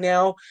for right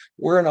now,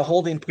 we're in a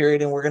holding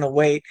period and we're going to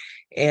wait.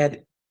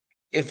 And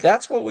if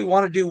that's what we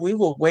want to do, we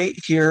will wait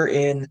here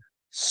in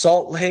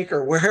Salt Lake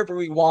or wherever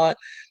we want.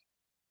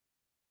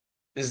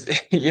 Is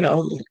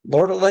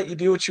Lord will let you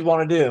do what you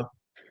want to do.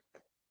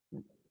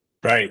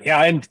 Right.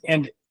 Yeah.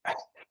 And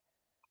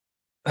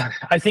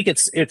I think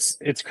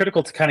it's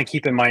critical to kind of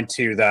keep in mind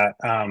too that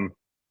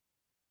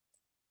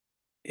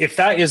if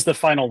that is the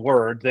final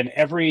word, then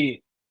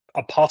every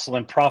apostle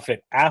and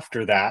prophet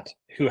after that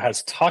who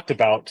has talked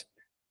about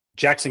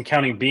Jackson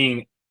County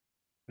being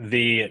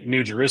the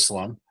New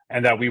Jerusalem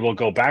and that we will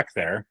go back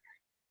there,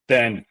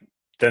 then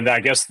I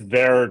guess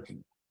their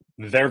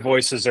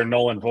voices are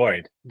null and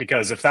void.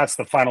 Because if that's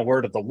the final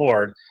word of the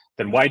Lord,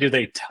 then why do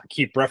they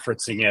keep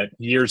referencing it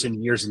years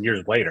and years and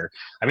years later?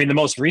 I mean, the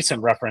most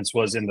recent reference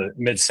was in the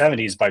mid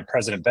 70s by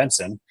President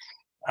Benson,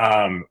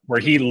 where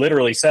he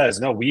literally says,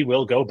 no, we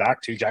will go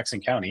back to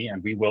Jackson County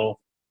and we will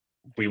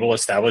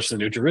establish the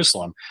New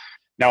Jerusalem.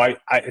 Now,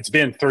 it's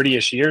been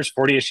 30-ish years,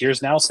 40-ish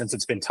years now since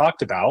it's been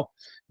talked about,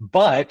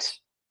 but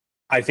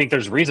I think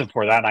there's reason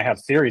for that, and I have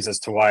theories as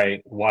to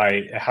why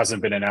it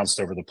hasn't been announced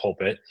over the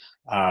pulpit.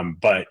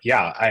 But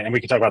yeah, and we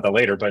can talk about that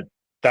later. But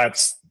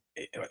that's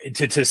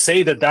to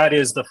say that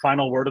is the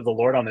final word of the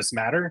Lord on this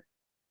matter.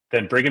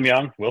 Then Brigham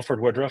Young, Wilford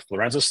Woodruff,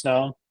 Lorenzo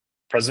Snow,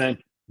 President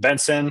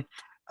Benson.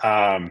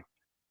 I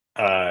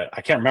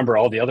can't remember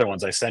all the other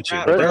ones I sent you,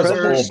 but there's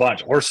a whole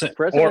bunch.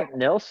 President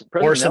Nelson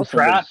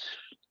Pratt.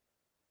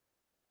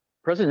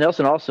 President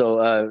Nelson also,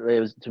 it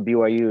was to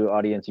BYU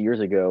audience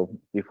years ago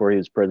before he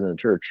was president of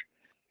the church,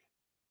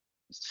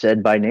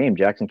 said by name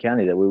Jackson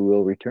County that we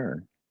will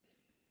return.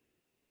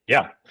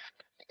 Yeah.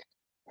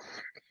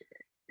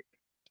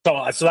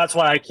 So that's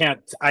why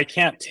I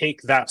can't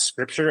take that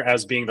scripture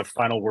as being the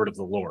final word of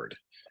the Lord,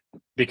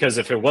 because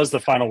if it was the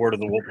final word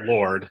of the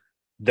Lord,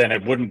 then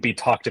it wouldn't be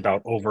talked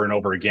about over and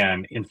over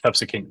again in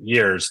subsequent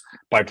years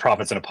by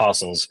prophets and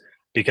apostles,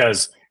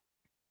 because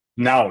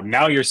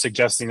now you're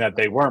suggesting that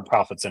they weren't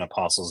prophets and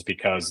apostles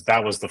because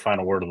that was the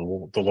final word of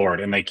the Lord,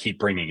 and they keep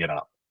bringing it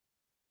up.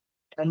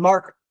 And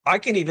Mark, I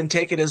can even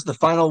take it as the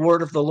final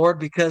word of the Lord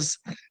because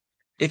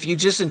if you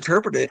just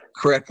interpret it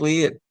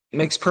correctly, it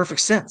makes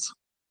perfect sense.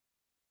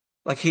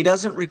 Like, he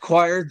doesn't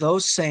require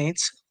those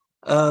saints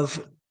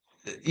of,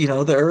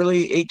 the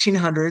early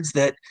 1800s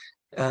that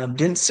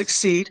didn't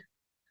succeed.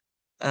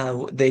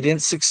 They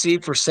didn't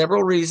succeed for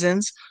several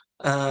reasons,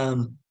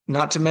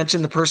 not to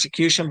mention the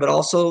persecution, but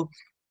also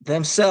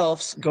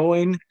themselves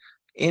going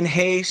in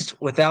haste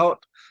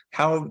without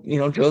how,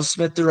 Joseph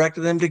Smith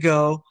directed them to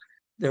go.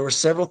 There were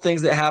several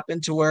things that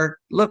happened to where,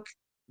 look,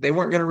 they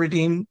weren't going to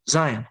redeem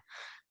Zion.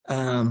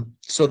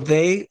 So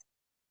they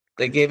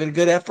gave it a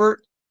good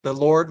effort. The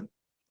Lord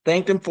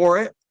thanked him for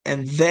it.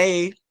 And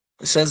it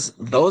says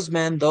those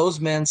men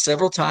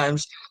several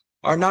times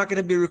are not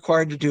going to be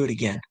required to do it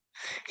again.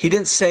 He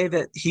didn't say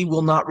that he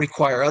will not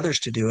require others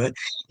to do it.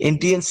 In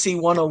D&C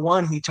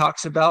 101, he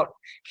talks about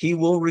he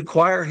will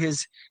require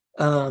his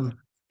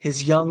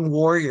young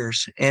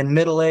warriors and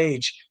middle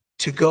age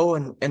to go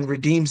and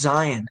redeem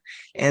Zion,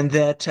 and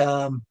that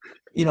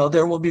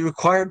there will be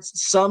required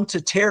some to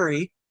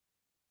tarry,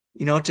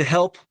 to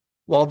help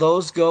while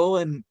those go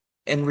and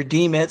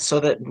redeem it, so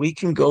that we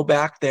can go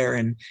back there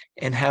and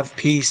have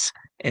peace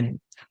and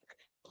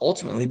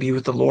ultimately be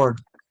with the Lord.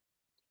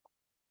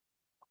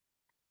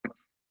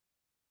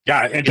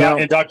 Yeah,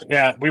 and Doctor,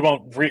 yeah, we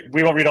won't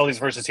read all these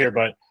verses here,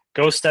 but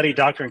go study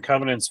Doctrine and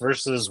Covenants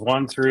verses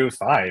 1 through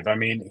 5. I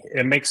mean,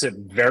 it makes it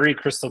very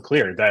crystal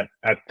clear that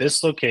at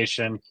this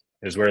location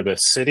is where the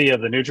city of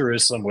the New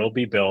Jerusalem will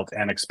be built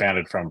and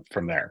expanded from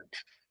there.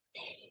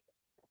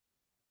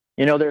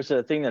 There's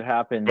a thing that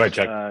happens.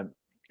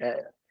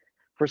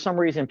 For some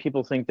reason,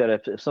 people think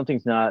that if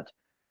something's not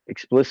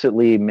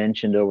explicitly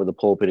mentioned over the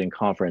pulpit in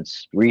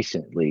conference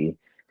recently,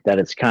 that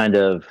it's kind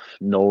of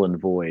null and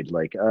void.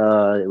 Like,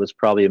 it was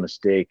probably a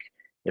mistake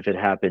if it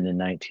happened in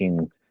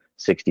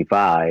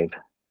 1965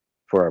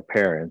 for our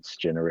parents'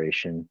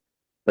 generation,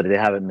 but they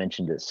haven't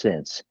mentioned it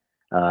since.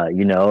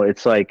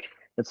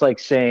 It's like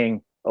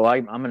saying, oh,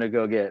 I'm going to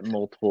go get I'm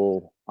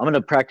going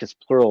to practice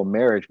plural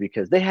marriage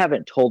because they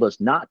haven't told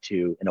us not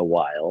to in a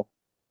while.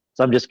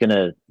 So I'm just going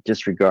to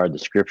disregard the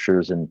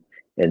scriptures and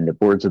the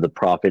words of the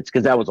prophets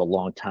because that was a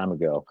long time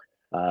ago.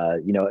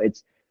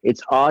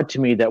 It's odd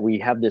to me that we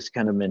have this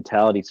kind of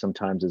mentality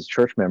sometimes as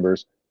church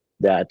members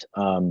that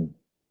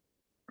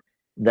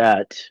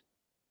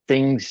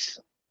things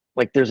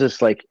like there's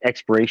this like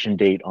expiration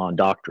date on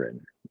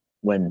doctrine,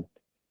 when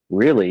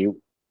really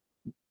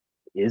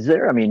is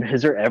there? I mean,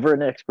 is there ever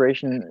an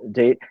expiration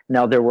date?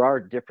 Now there are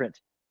different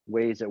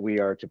ways that we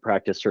are to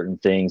practice certain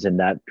things, and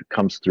that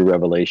comes through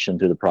revelation,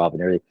 through the prophet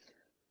and everything.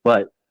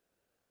 But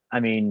I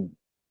mean,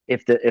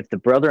 if the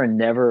brethren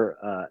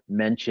never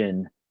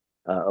mention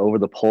over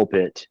the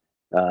pulpit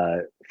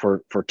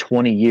for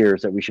 20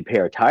 years that we should pay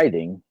our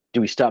tithing,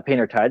 do we stop paying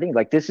our tithing?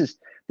 Like this is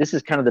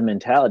kind of the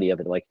mentality of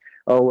it. Like,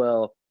 oh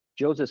well,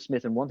 Joseph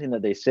Smith, and one thing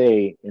that they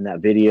say in that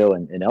video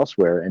and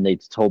elsewhere, and they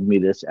told me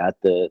this at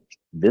the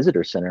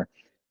visitor center,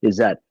 is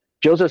that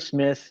Joseph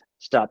Smith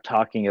stopped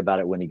talking about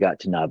it when he got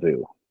to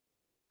Nauvoo.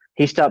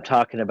 He stopped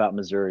talking about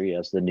Missouri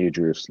as the New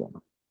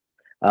Jerusalem.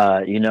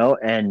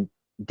 And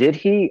did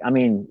he? I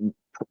mean,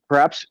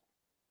 perhaps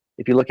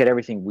if you look at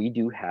everything we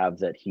do have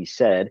that he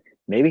said,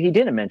 maybe he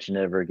didn't mention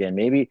it ever again.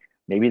 Maybe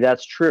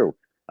that's true.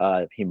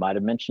 He might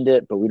have mentioned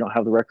it, but we don't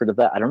have the record of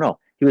that. I don't know.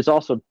 He was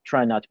also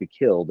trying not to be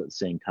killed at the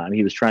same time.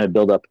 He was trying to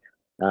build up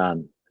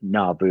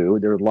Nauvoo.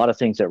 There were a lot of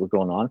things that were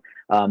going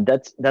on.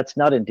 That's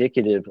not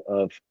indicative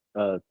of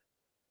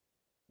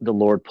the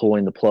Lord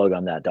pulling the plug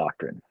on that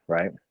doctrine,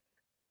 right?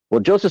 Well,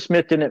 Joseph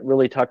Smith didn't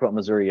really talk about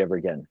Missouri ever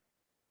again.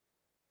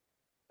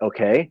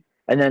 Okay.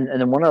 And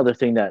then one other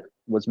thing that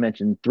was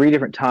mentioned 3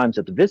 different times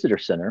at the visitor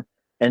center,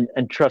 and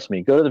trust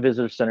me, go to the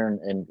visitor center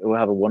and we'll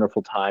have a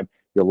wonderful time.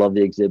 You'll love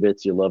the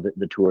exhibits. You'll love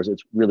the tours.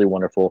 It's really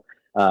wonderful.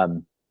 I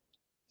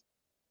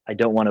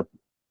don't want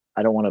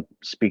to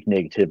speak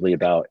negatively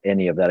about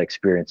any of that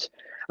experience.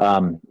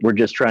 We're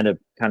just trying to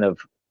kind of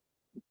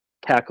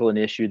tackle an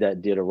issue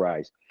that did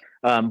arise.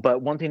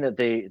 But one thing that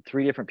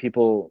 3 different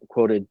people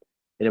quoted,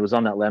 and it was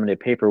on that laminated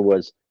paper,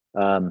 was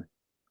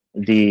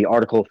the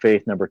Article of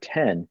Faith number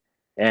 10.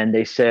 And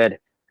they said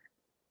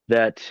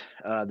that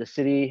the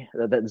city,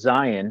 that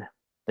Zion,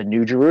 the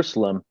New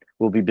Jerusalem,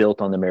 will be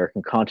built on the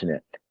American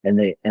continent.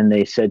 And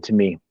they said to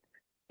me,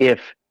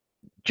 if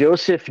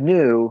Joseph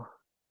knew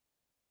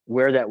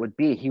where that would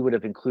be, he would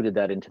have included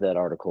that into that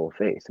Article of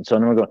Faith. And so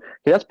I'm going, okay,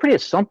 that's pretty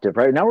assumptive,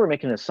 right? Now we're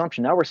making an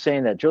assumption. Now we're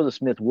saying that Joseph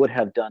Smith would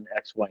have done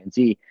X, Y, and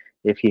Z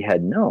if he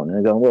had known. And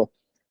I go, well,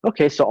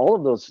 okay, so all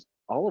of those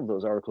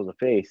Articles of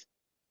Faith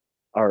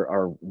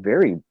are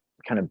very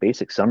kind of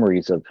basic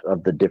summaries of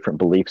the different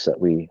beliefs that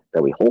we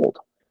hold.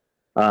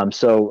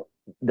 So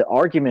the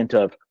argument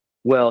of,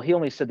 well, he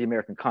only said the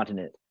American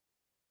continent,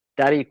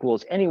 that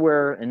equals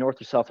anywhere in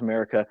North or South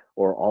America,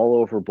 or all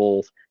over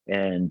both,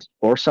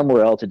 or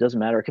somewhere else. It doesn't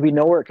matter. It could be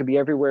nowhere. It could be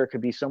everywhere. It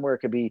could be somewhere. It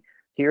could be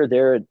here,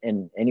 there,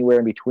 and anywhere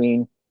in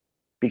between,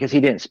 because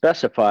he didn't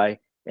specify,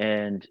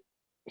 and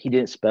he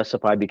didn't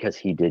specify because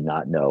he did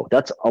not know.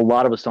 That's a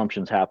lot of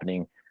assumptions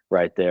happening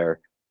right there.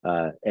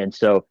 And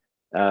so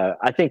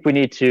I think we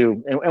need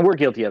to, and we're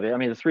guilty of it. I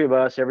mean, the 3 of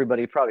us,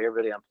 probably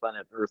everybody on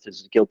planet Earth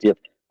is guilty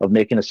of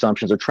making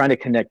assumptions or trying to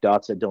connect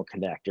dots that don't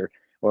connect,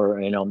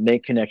 or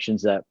make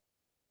connections that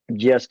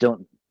just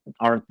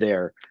aren't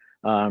there.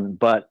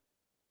 But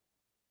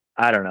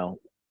I don't know.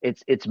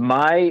 It's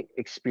my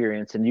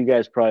experience, and you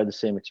guys probably have the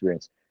same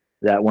experience,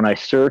 that when I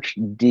search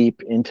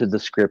deep into the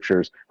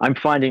scriptures, I'm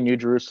finding New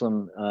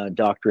Jerusalem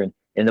doctrine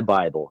in the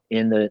Bible,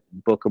 in the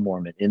Book of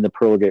Mormon, in the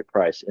Pearl of Great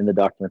Price, in the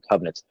Doctrine and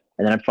Covenants,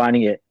 and then I'm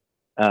finding it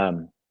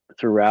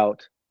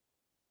throughout,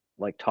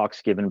 like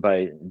talks given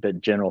by the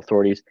general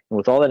authorities. And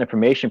with all that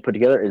information put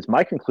together, is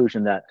my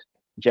conclusion that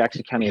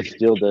Jackson County is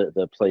still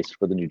the place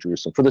for the New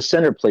Jerusalem, for the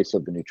center place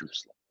of the New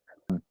Jerusalem.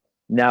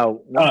 Now,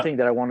 one thing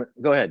that I want to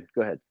go ahead.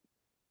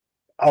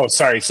 Oh,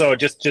 sorry. So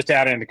just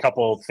add in a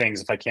couple of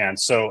things if I can.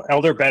 So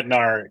Elder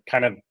Bednar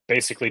kind of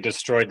basically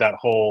destroyed that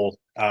whole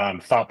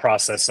thought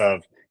process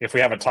of, if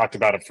we haven't talked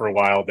about it for a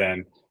while,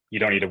 then you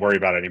don't need to worry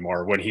about it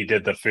anymore. When he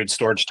did the food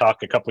storage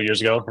talk a couple of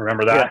years ago,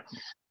 remember that? Yeah.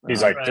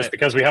 He's like, right, just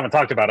because we haven't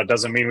talked about it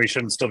doesn't mean we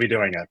shouldn't still be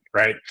doing it,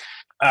 right?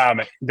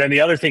 Then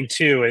the other thing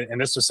too, and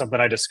this was something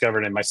I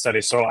discovered in my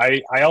study. So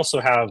I also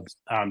have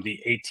the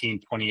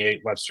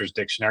 1828 Webster's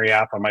Dictionary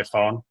app on my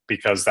phone,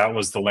 because that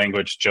was the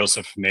language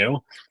Joseph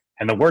knew.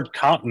 And the word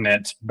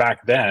continent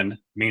back then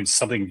means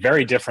something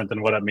very different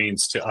than what it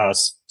means to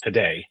us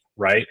today,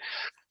 right?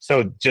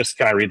 So just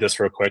can I read this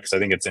real quick, because I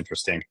think it's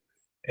interesting.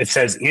 It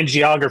says, in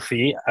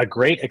geography, a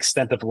great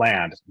extent of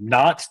land,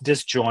 not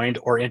disjoined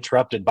or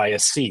interrupted by a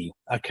sea,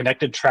 a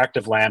connected tract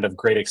of land of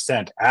great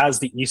extent, as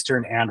the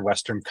eastern and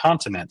western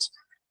continent.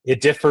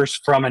 It differs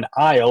from an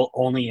isle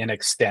only in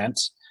extent.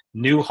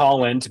 New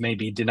Holland may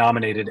be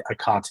denominated a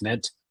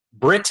continent.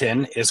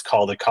 Britain is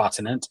called a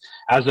continent,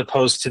 as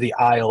opposed to the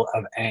Isle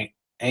of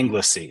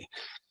Anglesey.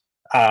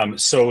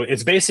 So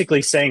it's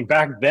basically saying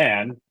back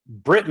then,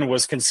 Britain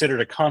was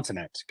considered a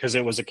continent because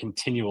it was a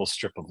continual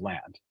strip of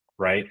land.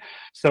 Right.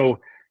 So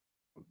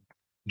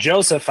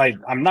Joseph,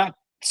 I'm not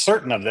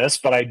certain of this,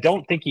 but I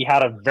don't think he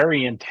had a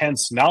very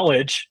intense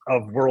knowledge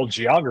of world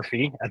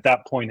geography at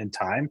that point in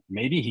time.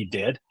 Maybe he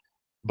did,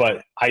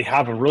 but I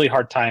have a really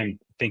hard time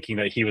thinking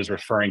that he was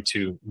referring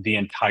to the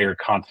entire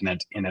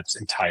continent in its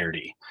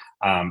entirety.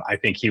 I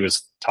think he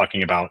was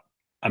talking about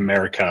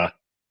America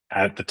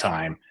at the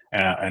time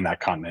and that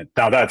continent.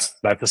 Now that's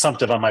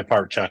assumptive on my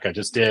part, Chuck. I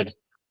just did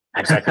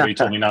exactly what you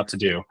told me not to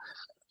do.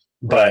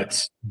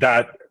 But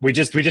that we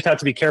just have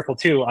to be careful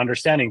too,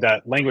 understanding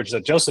that language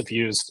that Joseph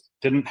used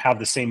didn't have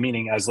the same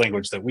meaning as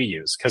language that we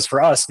use. Because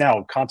for us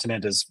now,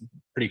 continent is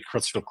pretty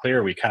crystal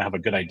clear. We kind of have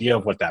a good idea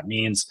of what that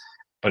means,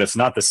 but it's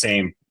not the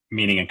same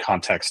meaning and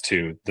context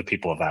to the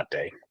people of that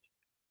day.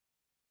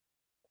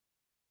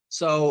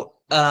 So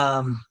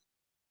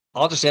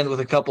I'll just end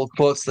with a couple of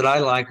quotes that I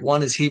like.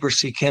 One is Heber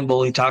C.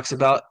 Kimball. He talks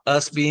about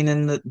us being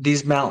in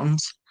these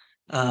mountains,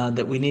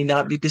 that we need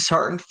not be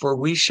disheartened, for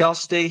we shall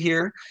stay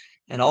here,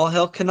 and all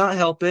hell cannot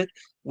help it.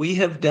 We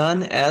have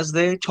done as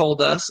they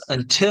told us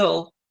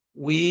until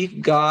we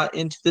got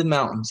into the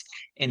mountains,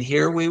 and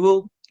here we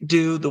will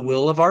do the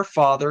will of our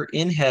Father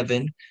in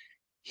heaven,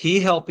 he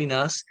helping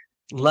us.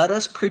 Let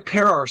us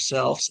prepare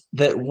ourselves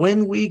that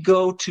when we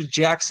go to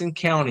Jackson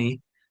County,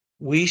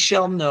 we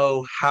shall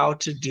know how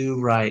to do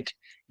right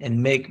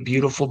and make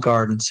beautiful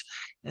gardens.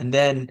 And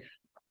then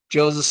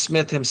Joseph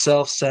Smith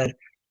himself said,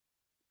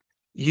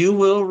 you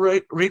will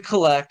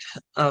recollect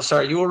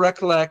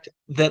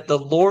that the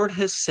Lord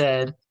has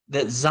said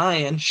that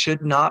Zion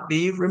should not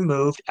be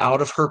removed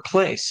out of her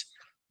place.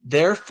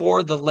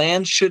 Therefore, the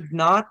land should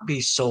not be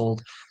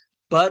sold,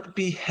 but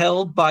be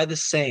held by the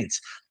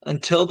saints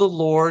until the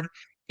Lord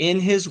in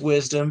his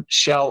wisdom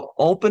shall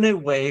open a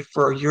way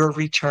for your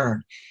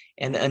return.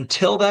 And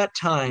until that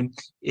time,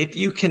 if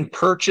you can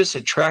purchase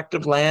a tract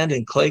of land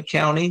in Clay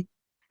County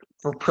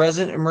for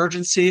present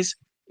emergencies,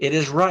 it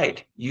is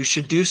right. You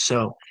should do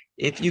so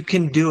if you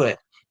can do it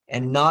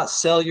and not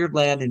sell your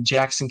land in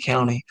Jackson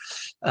County.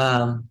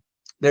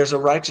 There's a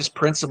righteous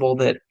principle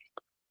that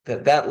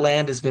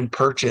land has been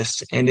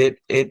purchased, and it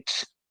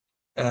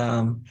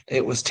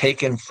was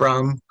taken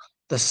from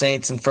the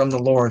saints and from the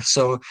Lord,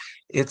 so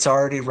it's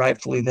already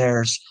rightfully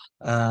theirs.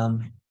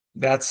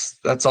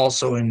 That's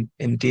also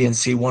in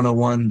D&C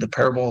 101, the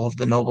parable of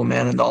the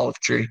nobleman and the olive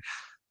tree.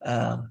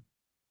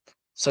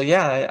 So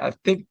yeah, I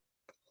think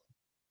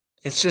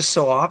it's just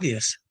so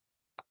obvious.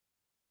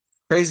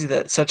 Crazy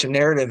that such a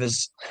narrative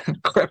has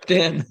crept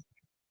in.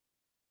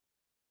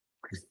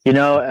 You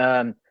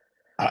know,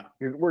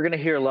 we're going to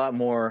hear a lot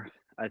more,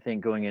 I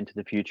think, going into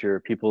the future.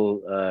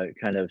 People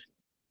kind of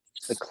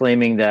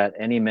claiming that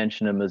any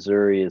mention of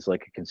Missouri is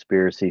like a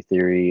conspiracy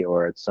theory,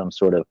 or it's some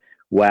sort of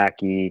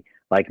wacky,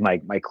 like my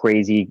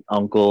crazy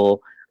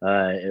uncle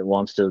it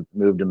wants to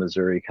move to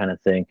Missouri kind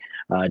of thing,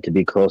 to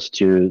be close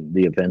to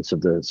the events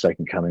of the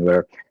second coming.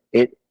 Where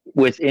it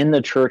within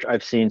the church,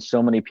 I've seen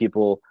so many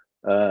people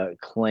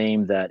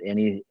claim that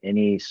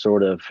any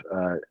sort of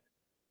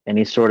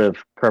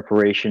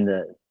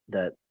preparation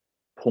that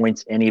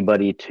points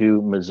anybody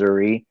to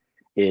Missouri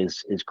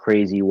is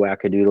crazy,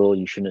 wackadoodle.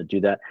 You shouldn't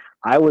do that.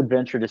 I would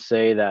venture to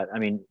say that, I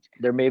mean,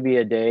 there may be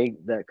a day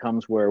that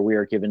comes where we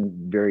are given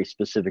very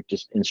specific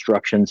just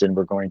instructions, and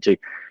we're going to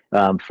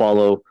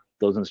follow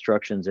those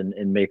instructions and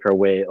make our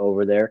way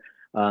over there.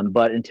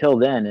 But until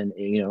then, and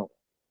you know,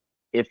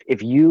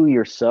 if you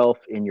yourself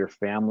and your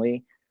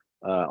family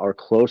are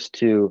close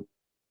to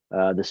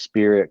the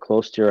Spirit,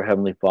 close to your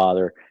Heavenly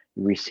Father,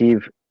 you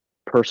receive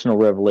personal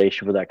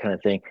revelation for that kind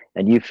of thing,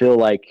 and you feel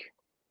like,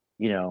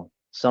 you know,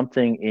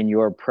 something in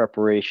your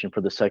preparation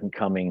for the second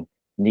coming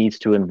needs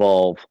to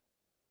involve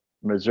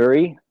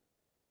Missouri,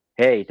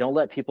 hey, don't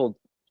let people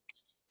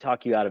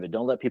talk you out of it.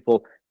 Don't let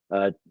people,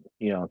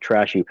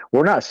 trash you.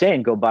 We're not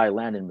saying go buy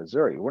land in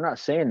Missouri. We're not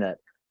saying that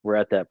we're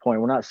at that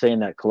point. We're not saying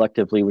that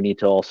collectively we need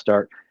to all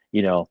start,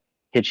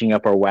 hitching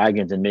up our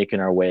wagons and making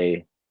our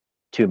way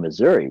to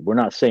Missouri. We're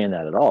not saying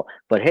that at all.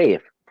 But hey,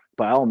 if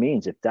by all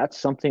means, if that's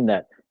something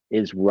that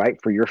is right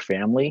for your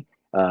family,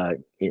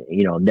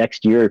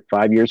 next year,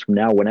 5 years from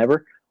now,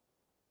 whenever,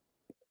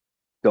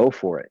 go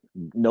for it.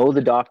 Know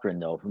the doctrine,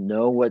 though.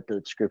 Know what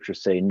the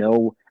scriptures say.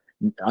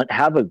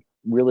 Have a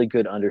really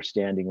good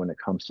understanding when it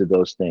comes to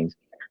those things.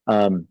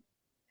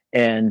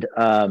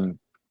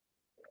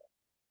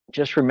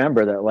 Just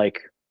remember that,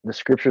 like, the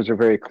scriptures are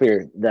very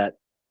clear that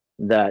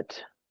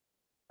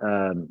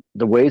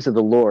the ways of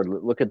the Lord,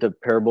 look at the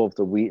parable of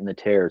the wheat and the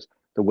tares.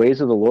 The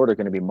ways of the Lord are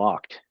going to be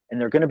mocked, and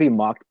they're going to be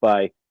mocked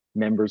by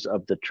members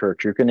of the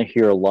church. You're going to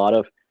hear a lot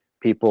of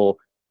people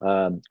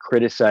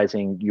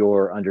criticizing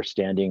your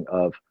understanding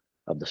of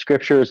the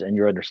scriptures and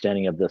your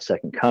understanding of the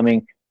second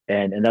coming.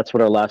 And that's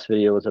what our last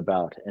video was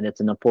about. And it's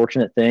an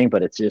unfortunate thing,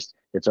 but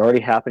it's already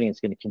happening. It's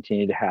going to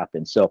continue to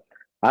happen. So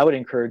I would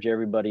encourage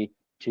everybody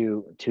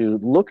to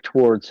look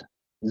towards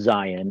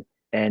Zion,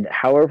 and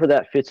however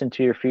that fits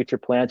into your future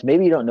plans.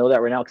 Maybe you don't know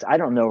that right now, because I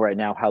don't know right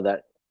now how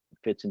that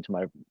fits into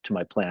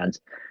my plans.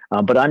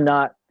 But I'm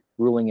not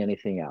ruling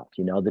anything out.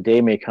 The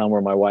day may come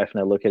where my wife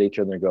and I look at each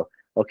other and go,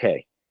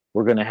 okay,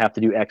 we're going to have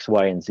to do X,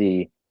 Y, and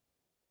Z,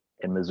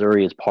 and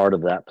Missouri is part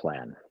of that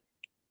plan.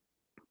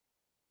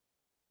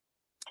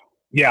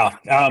 Yeah,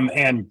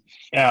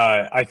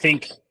 I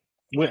think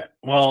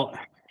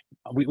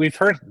we've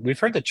heard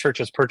the church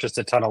has purchased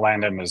a ton of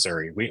land in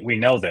Missouri. We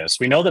know this.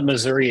 We know that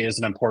Missouri is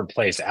an important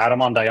place.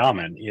 Adam on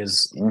Diamond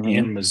is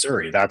in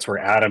Missouri. That's where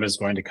Adam is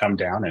going to come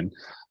down and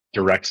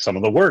direct some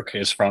of the work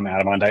is from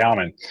Adam on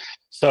Diamond.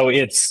 So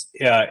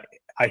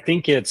I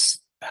think it's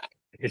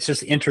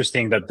just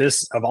interesting that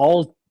this, of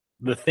all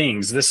the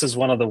things, this is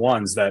one of the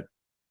ones that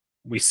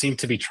we seem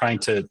to be trying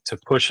to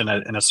push in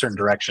a certain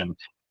direction.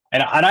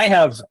 And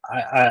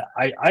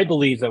I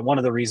believe that one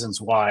of the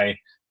reasons why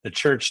the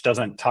church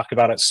doesn't talk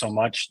about it so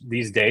much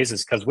these days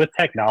is because with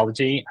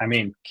technology, I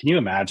mean, can you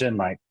imagine,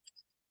 like,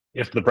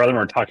 if the brethren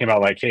were talking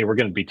about, like, hey, we're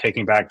going to be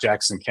taking back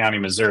Jackson County,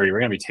 Missouri, we're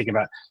going to be taking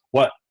back,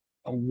 what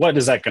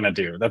is that going to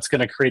do? That's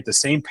going to create the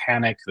same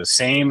panic, the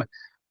same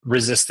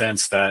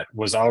resistance that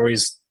was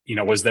always,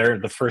 was there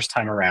the first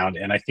time around.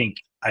 And I think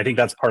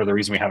that's part of the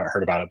reason we haven't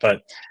heard about it.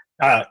 But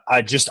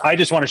I just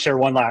want to share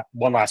one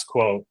last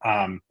quote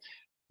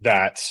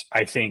that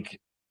I think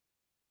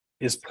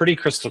is pretty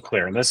crystal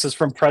clear. And this is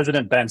from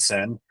President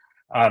Benson.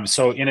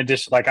 So in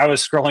addition, like, I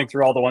was scrolling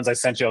through all the ones I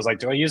sent you. I was like,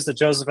 do I use the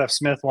Joseph F.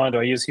 Smith one? Do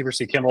I use Heber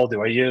C. Kimball?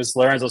 Do I use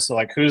Lorenzo? So,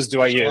 like, whose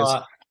do I use?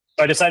 So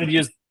I decided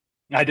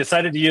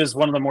to use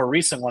one of the more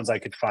recent ones I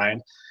could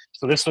find.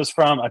 So this was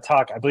from a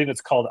talk, I believe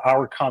it's called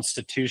Our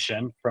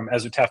Constitution, from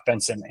Ezra Taft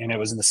Benson, and it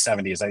was in the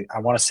 70s. I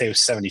want to say it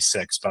was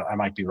 76, but I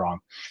might be wrong.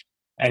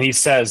 And he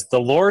says,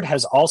 the Lord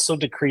has also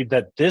decreed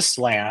that this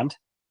land,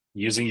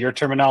 using your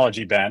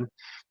terminology, Ben,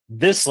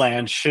 this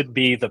land should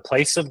be the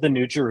place of the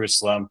New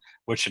Jerusalem,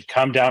 which should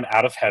come down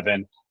out of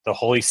heaven, the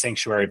holy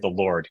sanctuary of the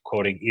Lord,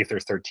 quoting Ether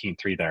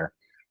 13:3 there.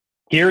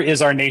 Here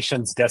is our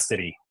nation's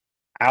destiny,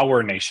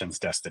 our nation's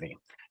destiny.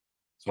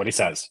 That's what he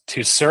says: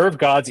 to serve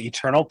God's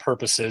eternal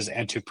purposes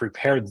and to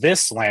prepare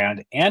this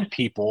land and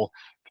people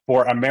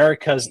for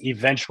America's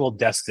eventual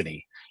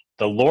destiny.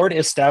 The Lord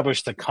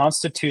established the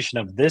constitution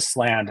of this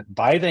land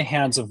by the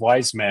hands of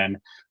wise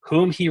men,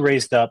 whom he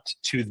raised up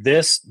to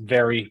this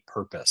very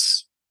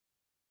purpose.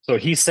 So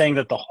he's saying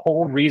that the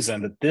whole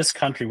reason that this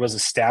country was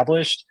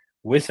established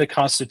with the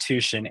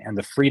Constitution and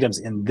the freedoms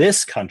in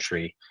this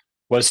country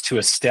was to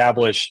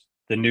establish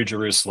the New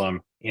Jerusalem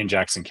in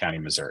Jackson County,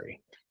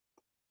 Missouri.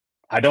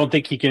 I don't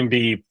think he can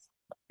be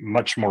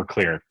much more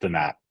clear than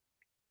that.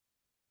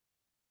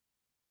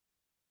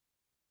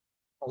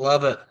 I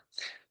love it.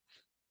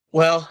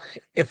 Well,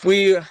 if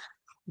we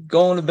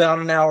go in about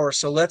an hour,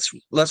 so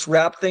let's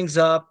wrap things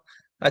up.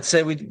 I'd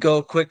say we'd go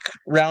a quick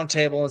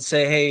roundtable and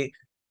say, hey,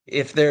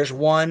 if there's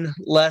one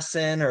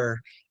lesson or,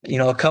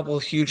 a couple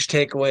of huge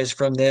takeaways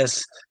from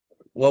this,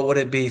 what would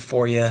it be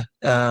for you?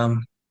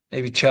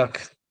 Maybe Chuck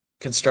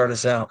can start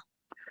us out.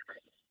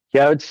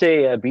 Yeah, I would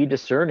say be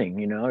discerning.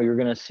 You're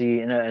going to see,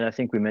 and I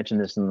think we mentioned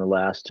this in the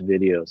last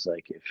videos,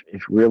 like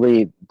if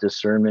really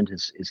discernment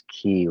is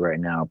key right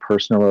now,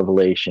 personal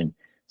revelation,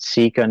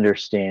 seek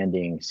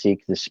understanding,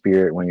 seek the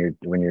Spirit when you're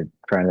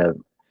trying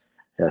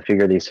to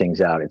figure these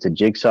things out. It's a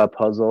jigsaw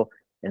puzzle,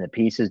 and the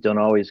pieces don't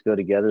always go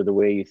together the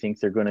way you think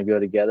they're going to go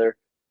together.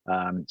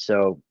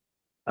 So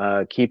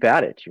keep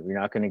at it. You're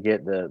not going to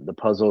get the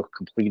puzzle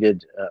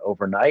completed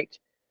overnight.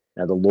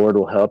 Now, the Lord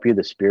will help you.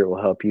 The Spirit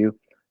will help you.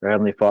 Our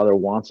Heavenly Father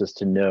wants us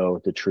to know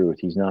the truth.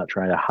 He's not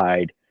trying to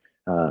hide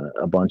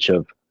a bunch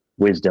of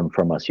wisdom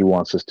from us. He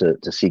wants us to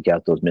seek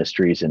out those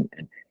mysteries and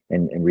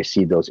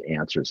receive those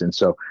answers. And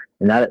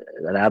that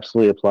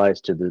absolutely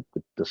applies to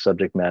the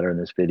subject matter in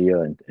this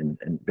video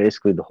and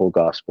basically the whole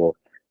gospel.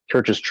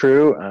 Church is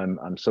true.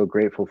 I'm so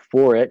grateful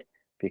for it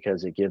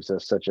because it gives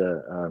us such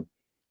a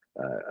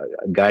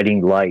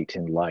guiding light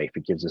in life.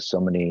 It gives us so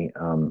many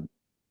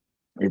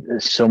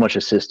so much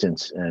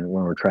assistance, and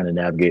when we're trying to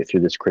navigate through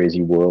this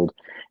crazy world,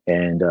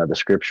 and the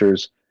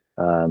scriptures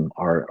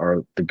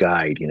are the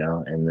guide,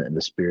 and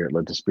the Spirit.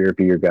 Let the Spirit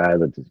be your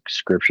guide. Let the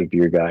scriptures be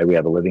your guide. We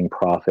have a living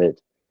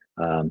prophet,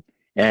 and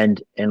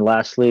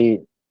lastly,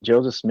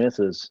 Joseph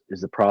Smith is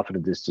the prophet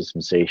of this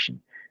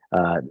dispensation.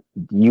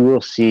 You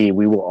will see,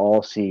 we will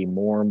all see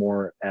more and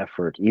more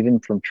effort, even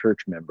from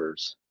church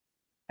members,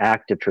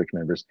 active church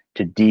members,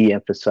 to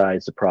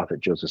de-emphasize the prophet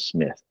Joseph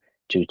Smith.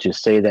 To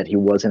say that he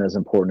wasn't as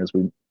important as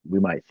we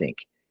might think.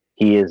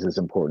 He is as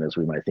important as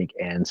we might think,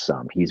 and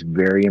some. He's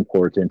very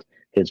important.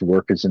 His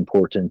work is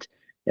important.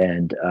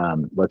 And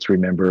let's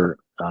remember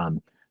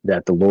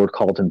that the Lord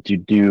called him to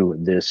do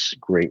this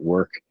great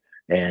work.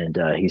 And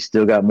he's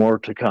still got more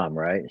to come,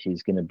 right?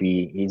 He's gonna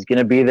be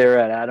there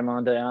at Adam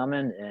on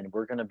Diamond, and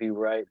we're gonna be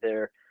right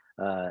there,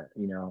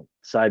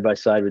 side by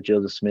side with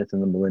Joseph Smith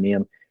in the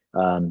millennium.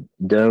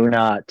 Do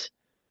not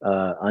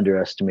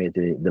underestimate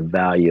the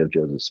value of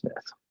Joseph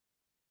Smith.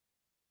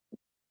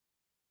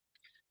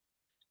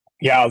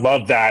 Yeah, I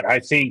love that. I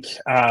think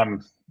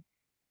kind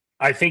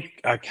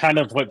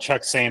of what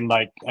Chuck's saying,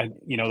 like,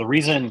 the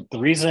reason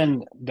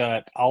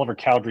that Oliver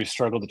Cowdery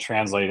struggled to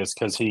translate is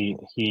because he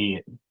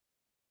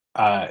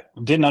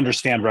didn't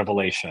understand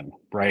Revelation,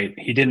 right?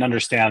 He didn't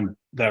understand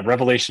that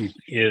Revelation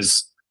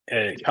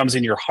comes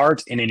in your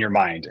heart and in your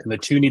mind, and the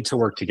two need to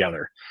work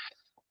together.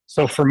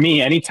 So for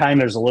me, anytime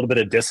there's a little bit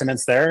of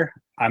dissonance there,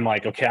 I'm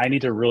like, okay, I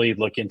need to really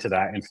look into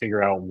that and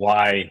figure out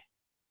why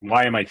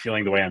am I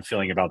feeling the way I'm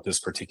feeling about this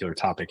particular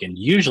topic? And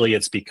usually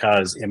it's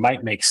because it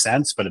might make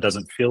sense, but it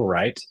doesn't feel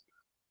right,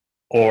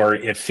 or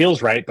it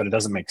feels right, but it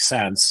doesn't make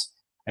sense.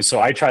 And so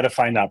I try to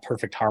find that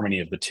perfect harmony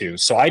of the two.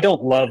 So I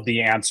don't love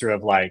the answer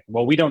of like,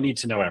 well, we don't need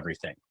to know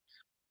everything.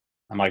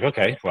 I'm like,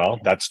 okay, well,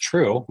 that's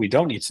true. We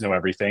don't need to know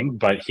everything,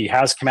 but he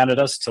has commanded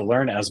us to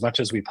learn as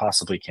much as we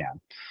possibly can.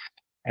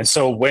 And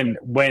so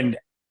when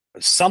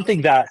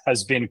something that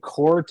has been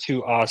core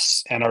to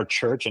us and our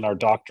church and our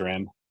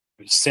doctrine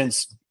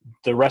since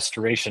the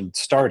restoration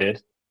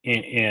started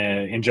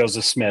in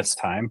Joseph Smith's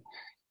time,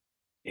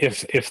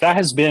 if that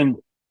has been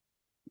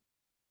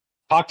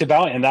talked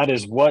about and that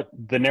is what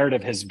the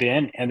narrative has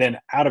been, and then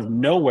out of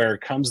nowhere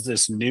comes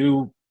this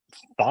new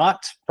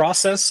thought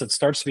process that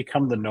starts to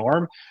become the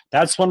norm,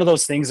 that's one of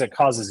those things that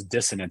causes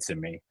dissonance in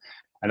me.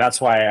 And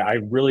that's why I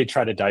really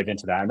try to dive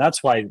into that. And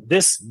that's why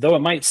this, though it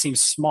might seem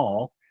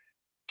small,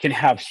 can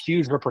have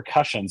huge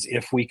repercussions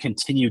if we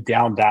continue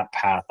down that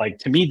path. Like,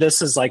 to me,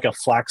 this is like a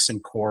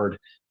flaxen cord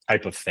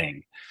type of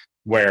thing,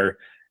 where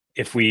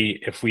if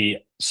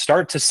we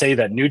start to say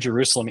that New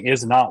Jerusalem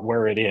is not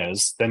where it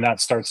is, then that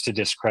starts to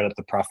discredit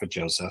the prophet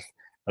Joseph.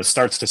 It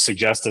starts to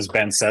suggest, as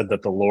Ben said,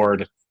 that the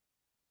Lord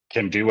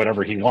can do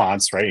whatever he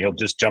wants, right? He'll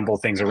just jumble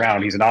things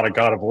around. He's not a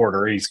God of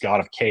order. He's God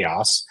of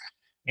chaos.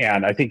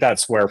 And I think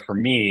that's where, for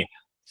me,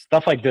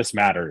 stuff like this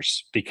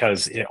matters,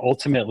 because it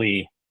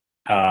ultimately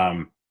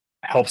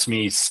helps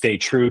me stay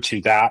true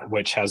to that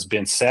which has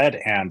been said,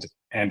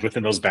 and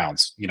within those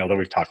bounds, that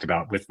we've talked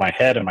about, with my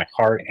head and my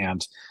heart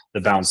and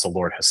the bounds the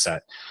Lord has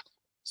set.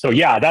 So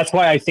yeah, that's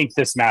why I think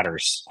this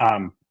matters.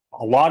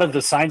 A lot of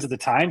the signs of the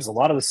times, a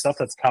lot of the stuff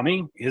that's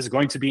coming is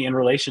going to be in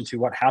relation to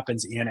what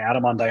happens in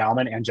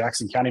Adamon-Diamond and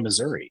Jackson County,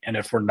 Missouri. And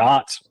if we're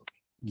not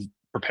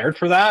prepared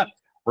for that,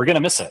 we're going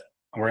to miss it.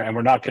 And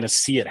we're not going to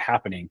see it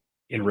happening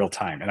in real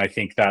time. And I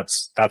think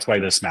that's why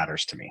this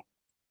matters to me.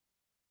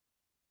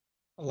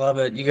 I love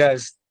it. You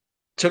guys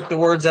took the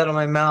words out of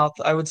my mouth.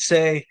 I would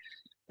say,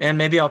 and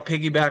maybe I'll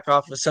piggyback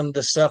off of some of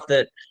the stuff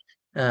that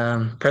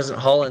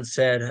President Holland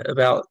said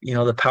about,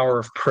 the power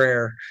of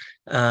prayer.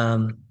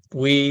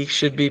 We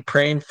should be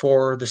praying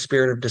for the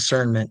spirit of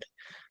discernment.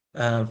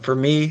 For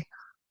me,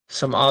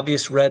 some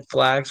obvious red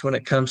flags when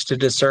it comes to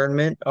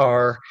discernment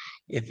are,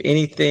 if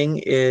anything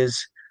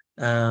is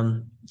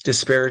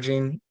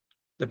disparaging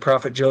the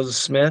prophet Joseph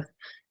Smith,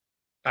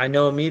 I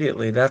know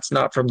immediately that's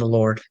not from the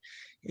Lord.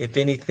 If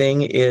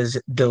anything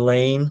is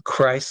delaying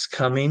Christ's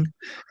coming,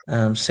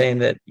 saying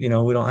that, we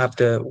don't have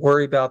to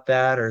worry about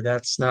that, or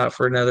that's not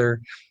for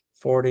another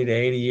 40 to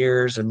 80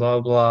 years and blah,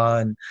 blah,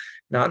 and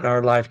not in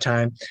our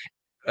lifetime,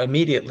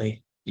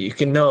 immediately you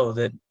can know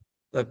that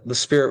the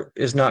Spirit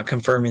is not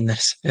confirming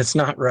this. It's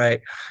not right.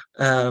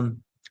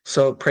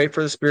 So pray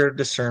for the spirit of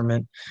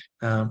discernment.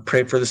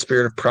 Pray for the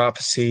spirit of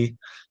prophecy.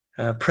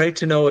 Pray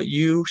to know what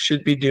you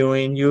should be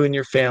doing, you and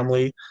your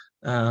family,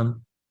 to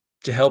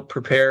help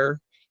prepare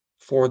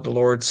for the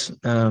Lord's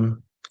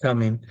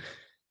coming.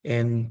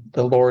 And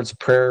the Lord's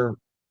Prayer,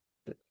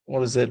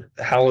 what is it?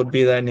 Hallowed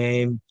be thy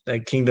name, thy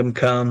kingdom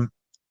come,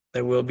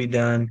 thy will be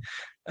done.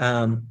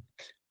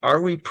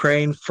 Are we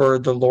praying for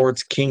the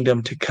Lord's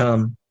kingdom to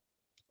come?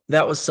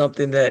 That was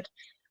something that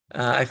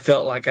I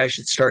felt like I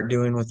should start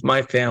doing with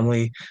my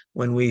family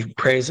when we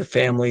pray as a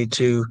family,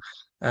 to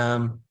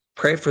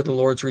pray for the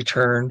Lord's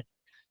return,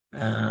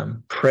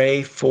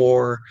 pray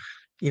for,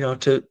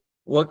 to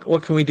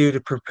what can we do to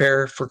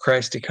prepare for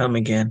Christ to come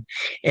again?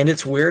 And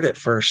it's weird at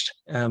first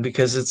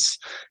because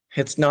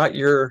it's not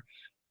your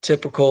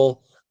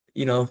typical,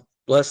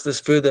 bless this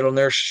food that'll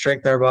nourish and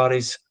strengthen our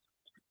bodies,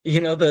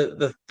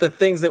 the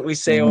things that we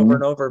say over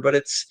and over, but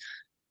it's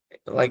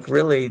like,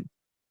 really,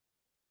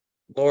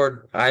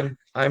 Lord,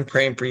 I'm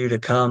praying for you to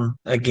come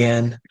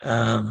again.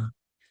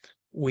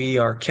 We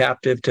are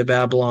captive to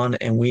Babylon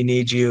and we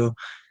need you.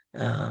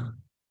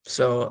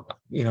 So,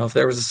 if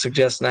there was a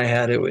suggestion I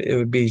had, it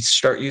would be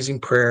start using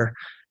prayer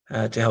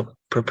to help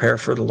prepare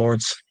for the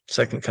Lord's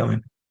second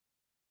coming.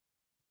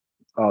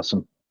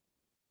 Awesome.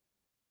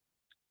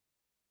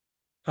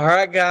 All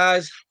right,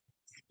 guys.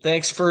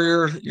 Thanks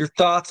for your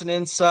thoughts and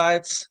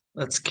insights.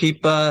 Let's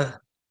keep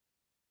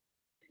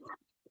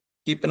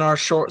keeping our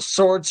short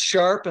swords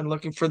sharp and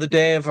looking for the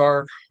day of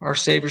our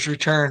Savior's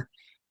return.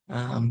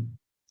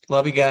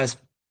 Love you guys.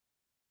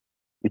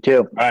 You too.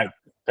 All right.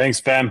 Thanks,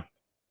 Ben.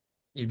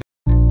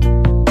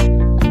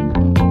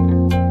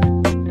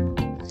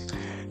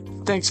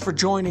 Thanks for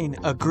joining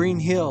A Green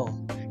Hill.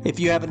 If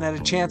you haven't had a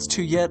chance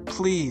to yet,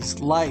 please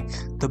like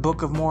the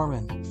Book of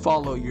Mormon,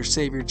 follow your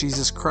Savior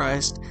Jesus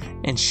Christ,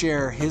 and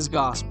share his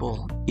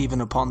gospel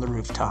even upon the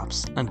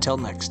rooftops. Until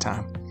next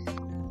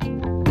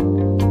time.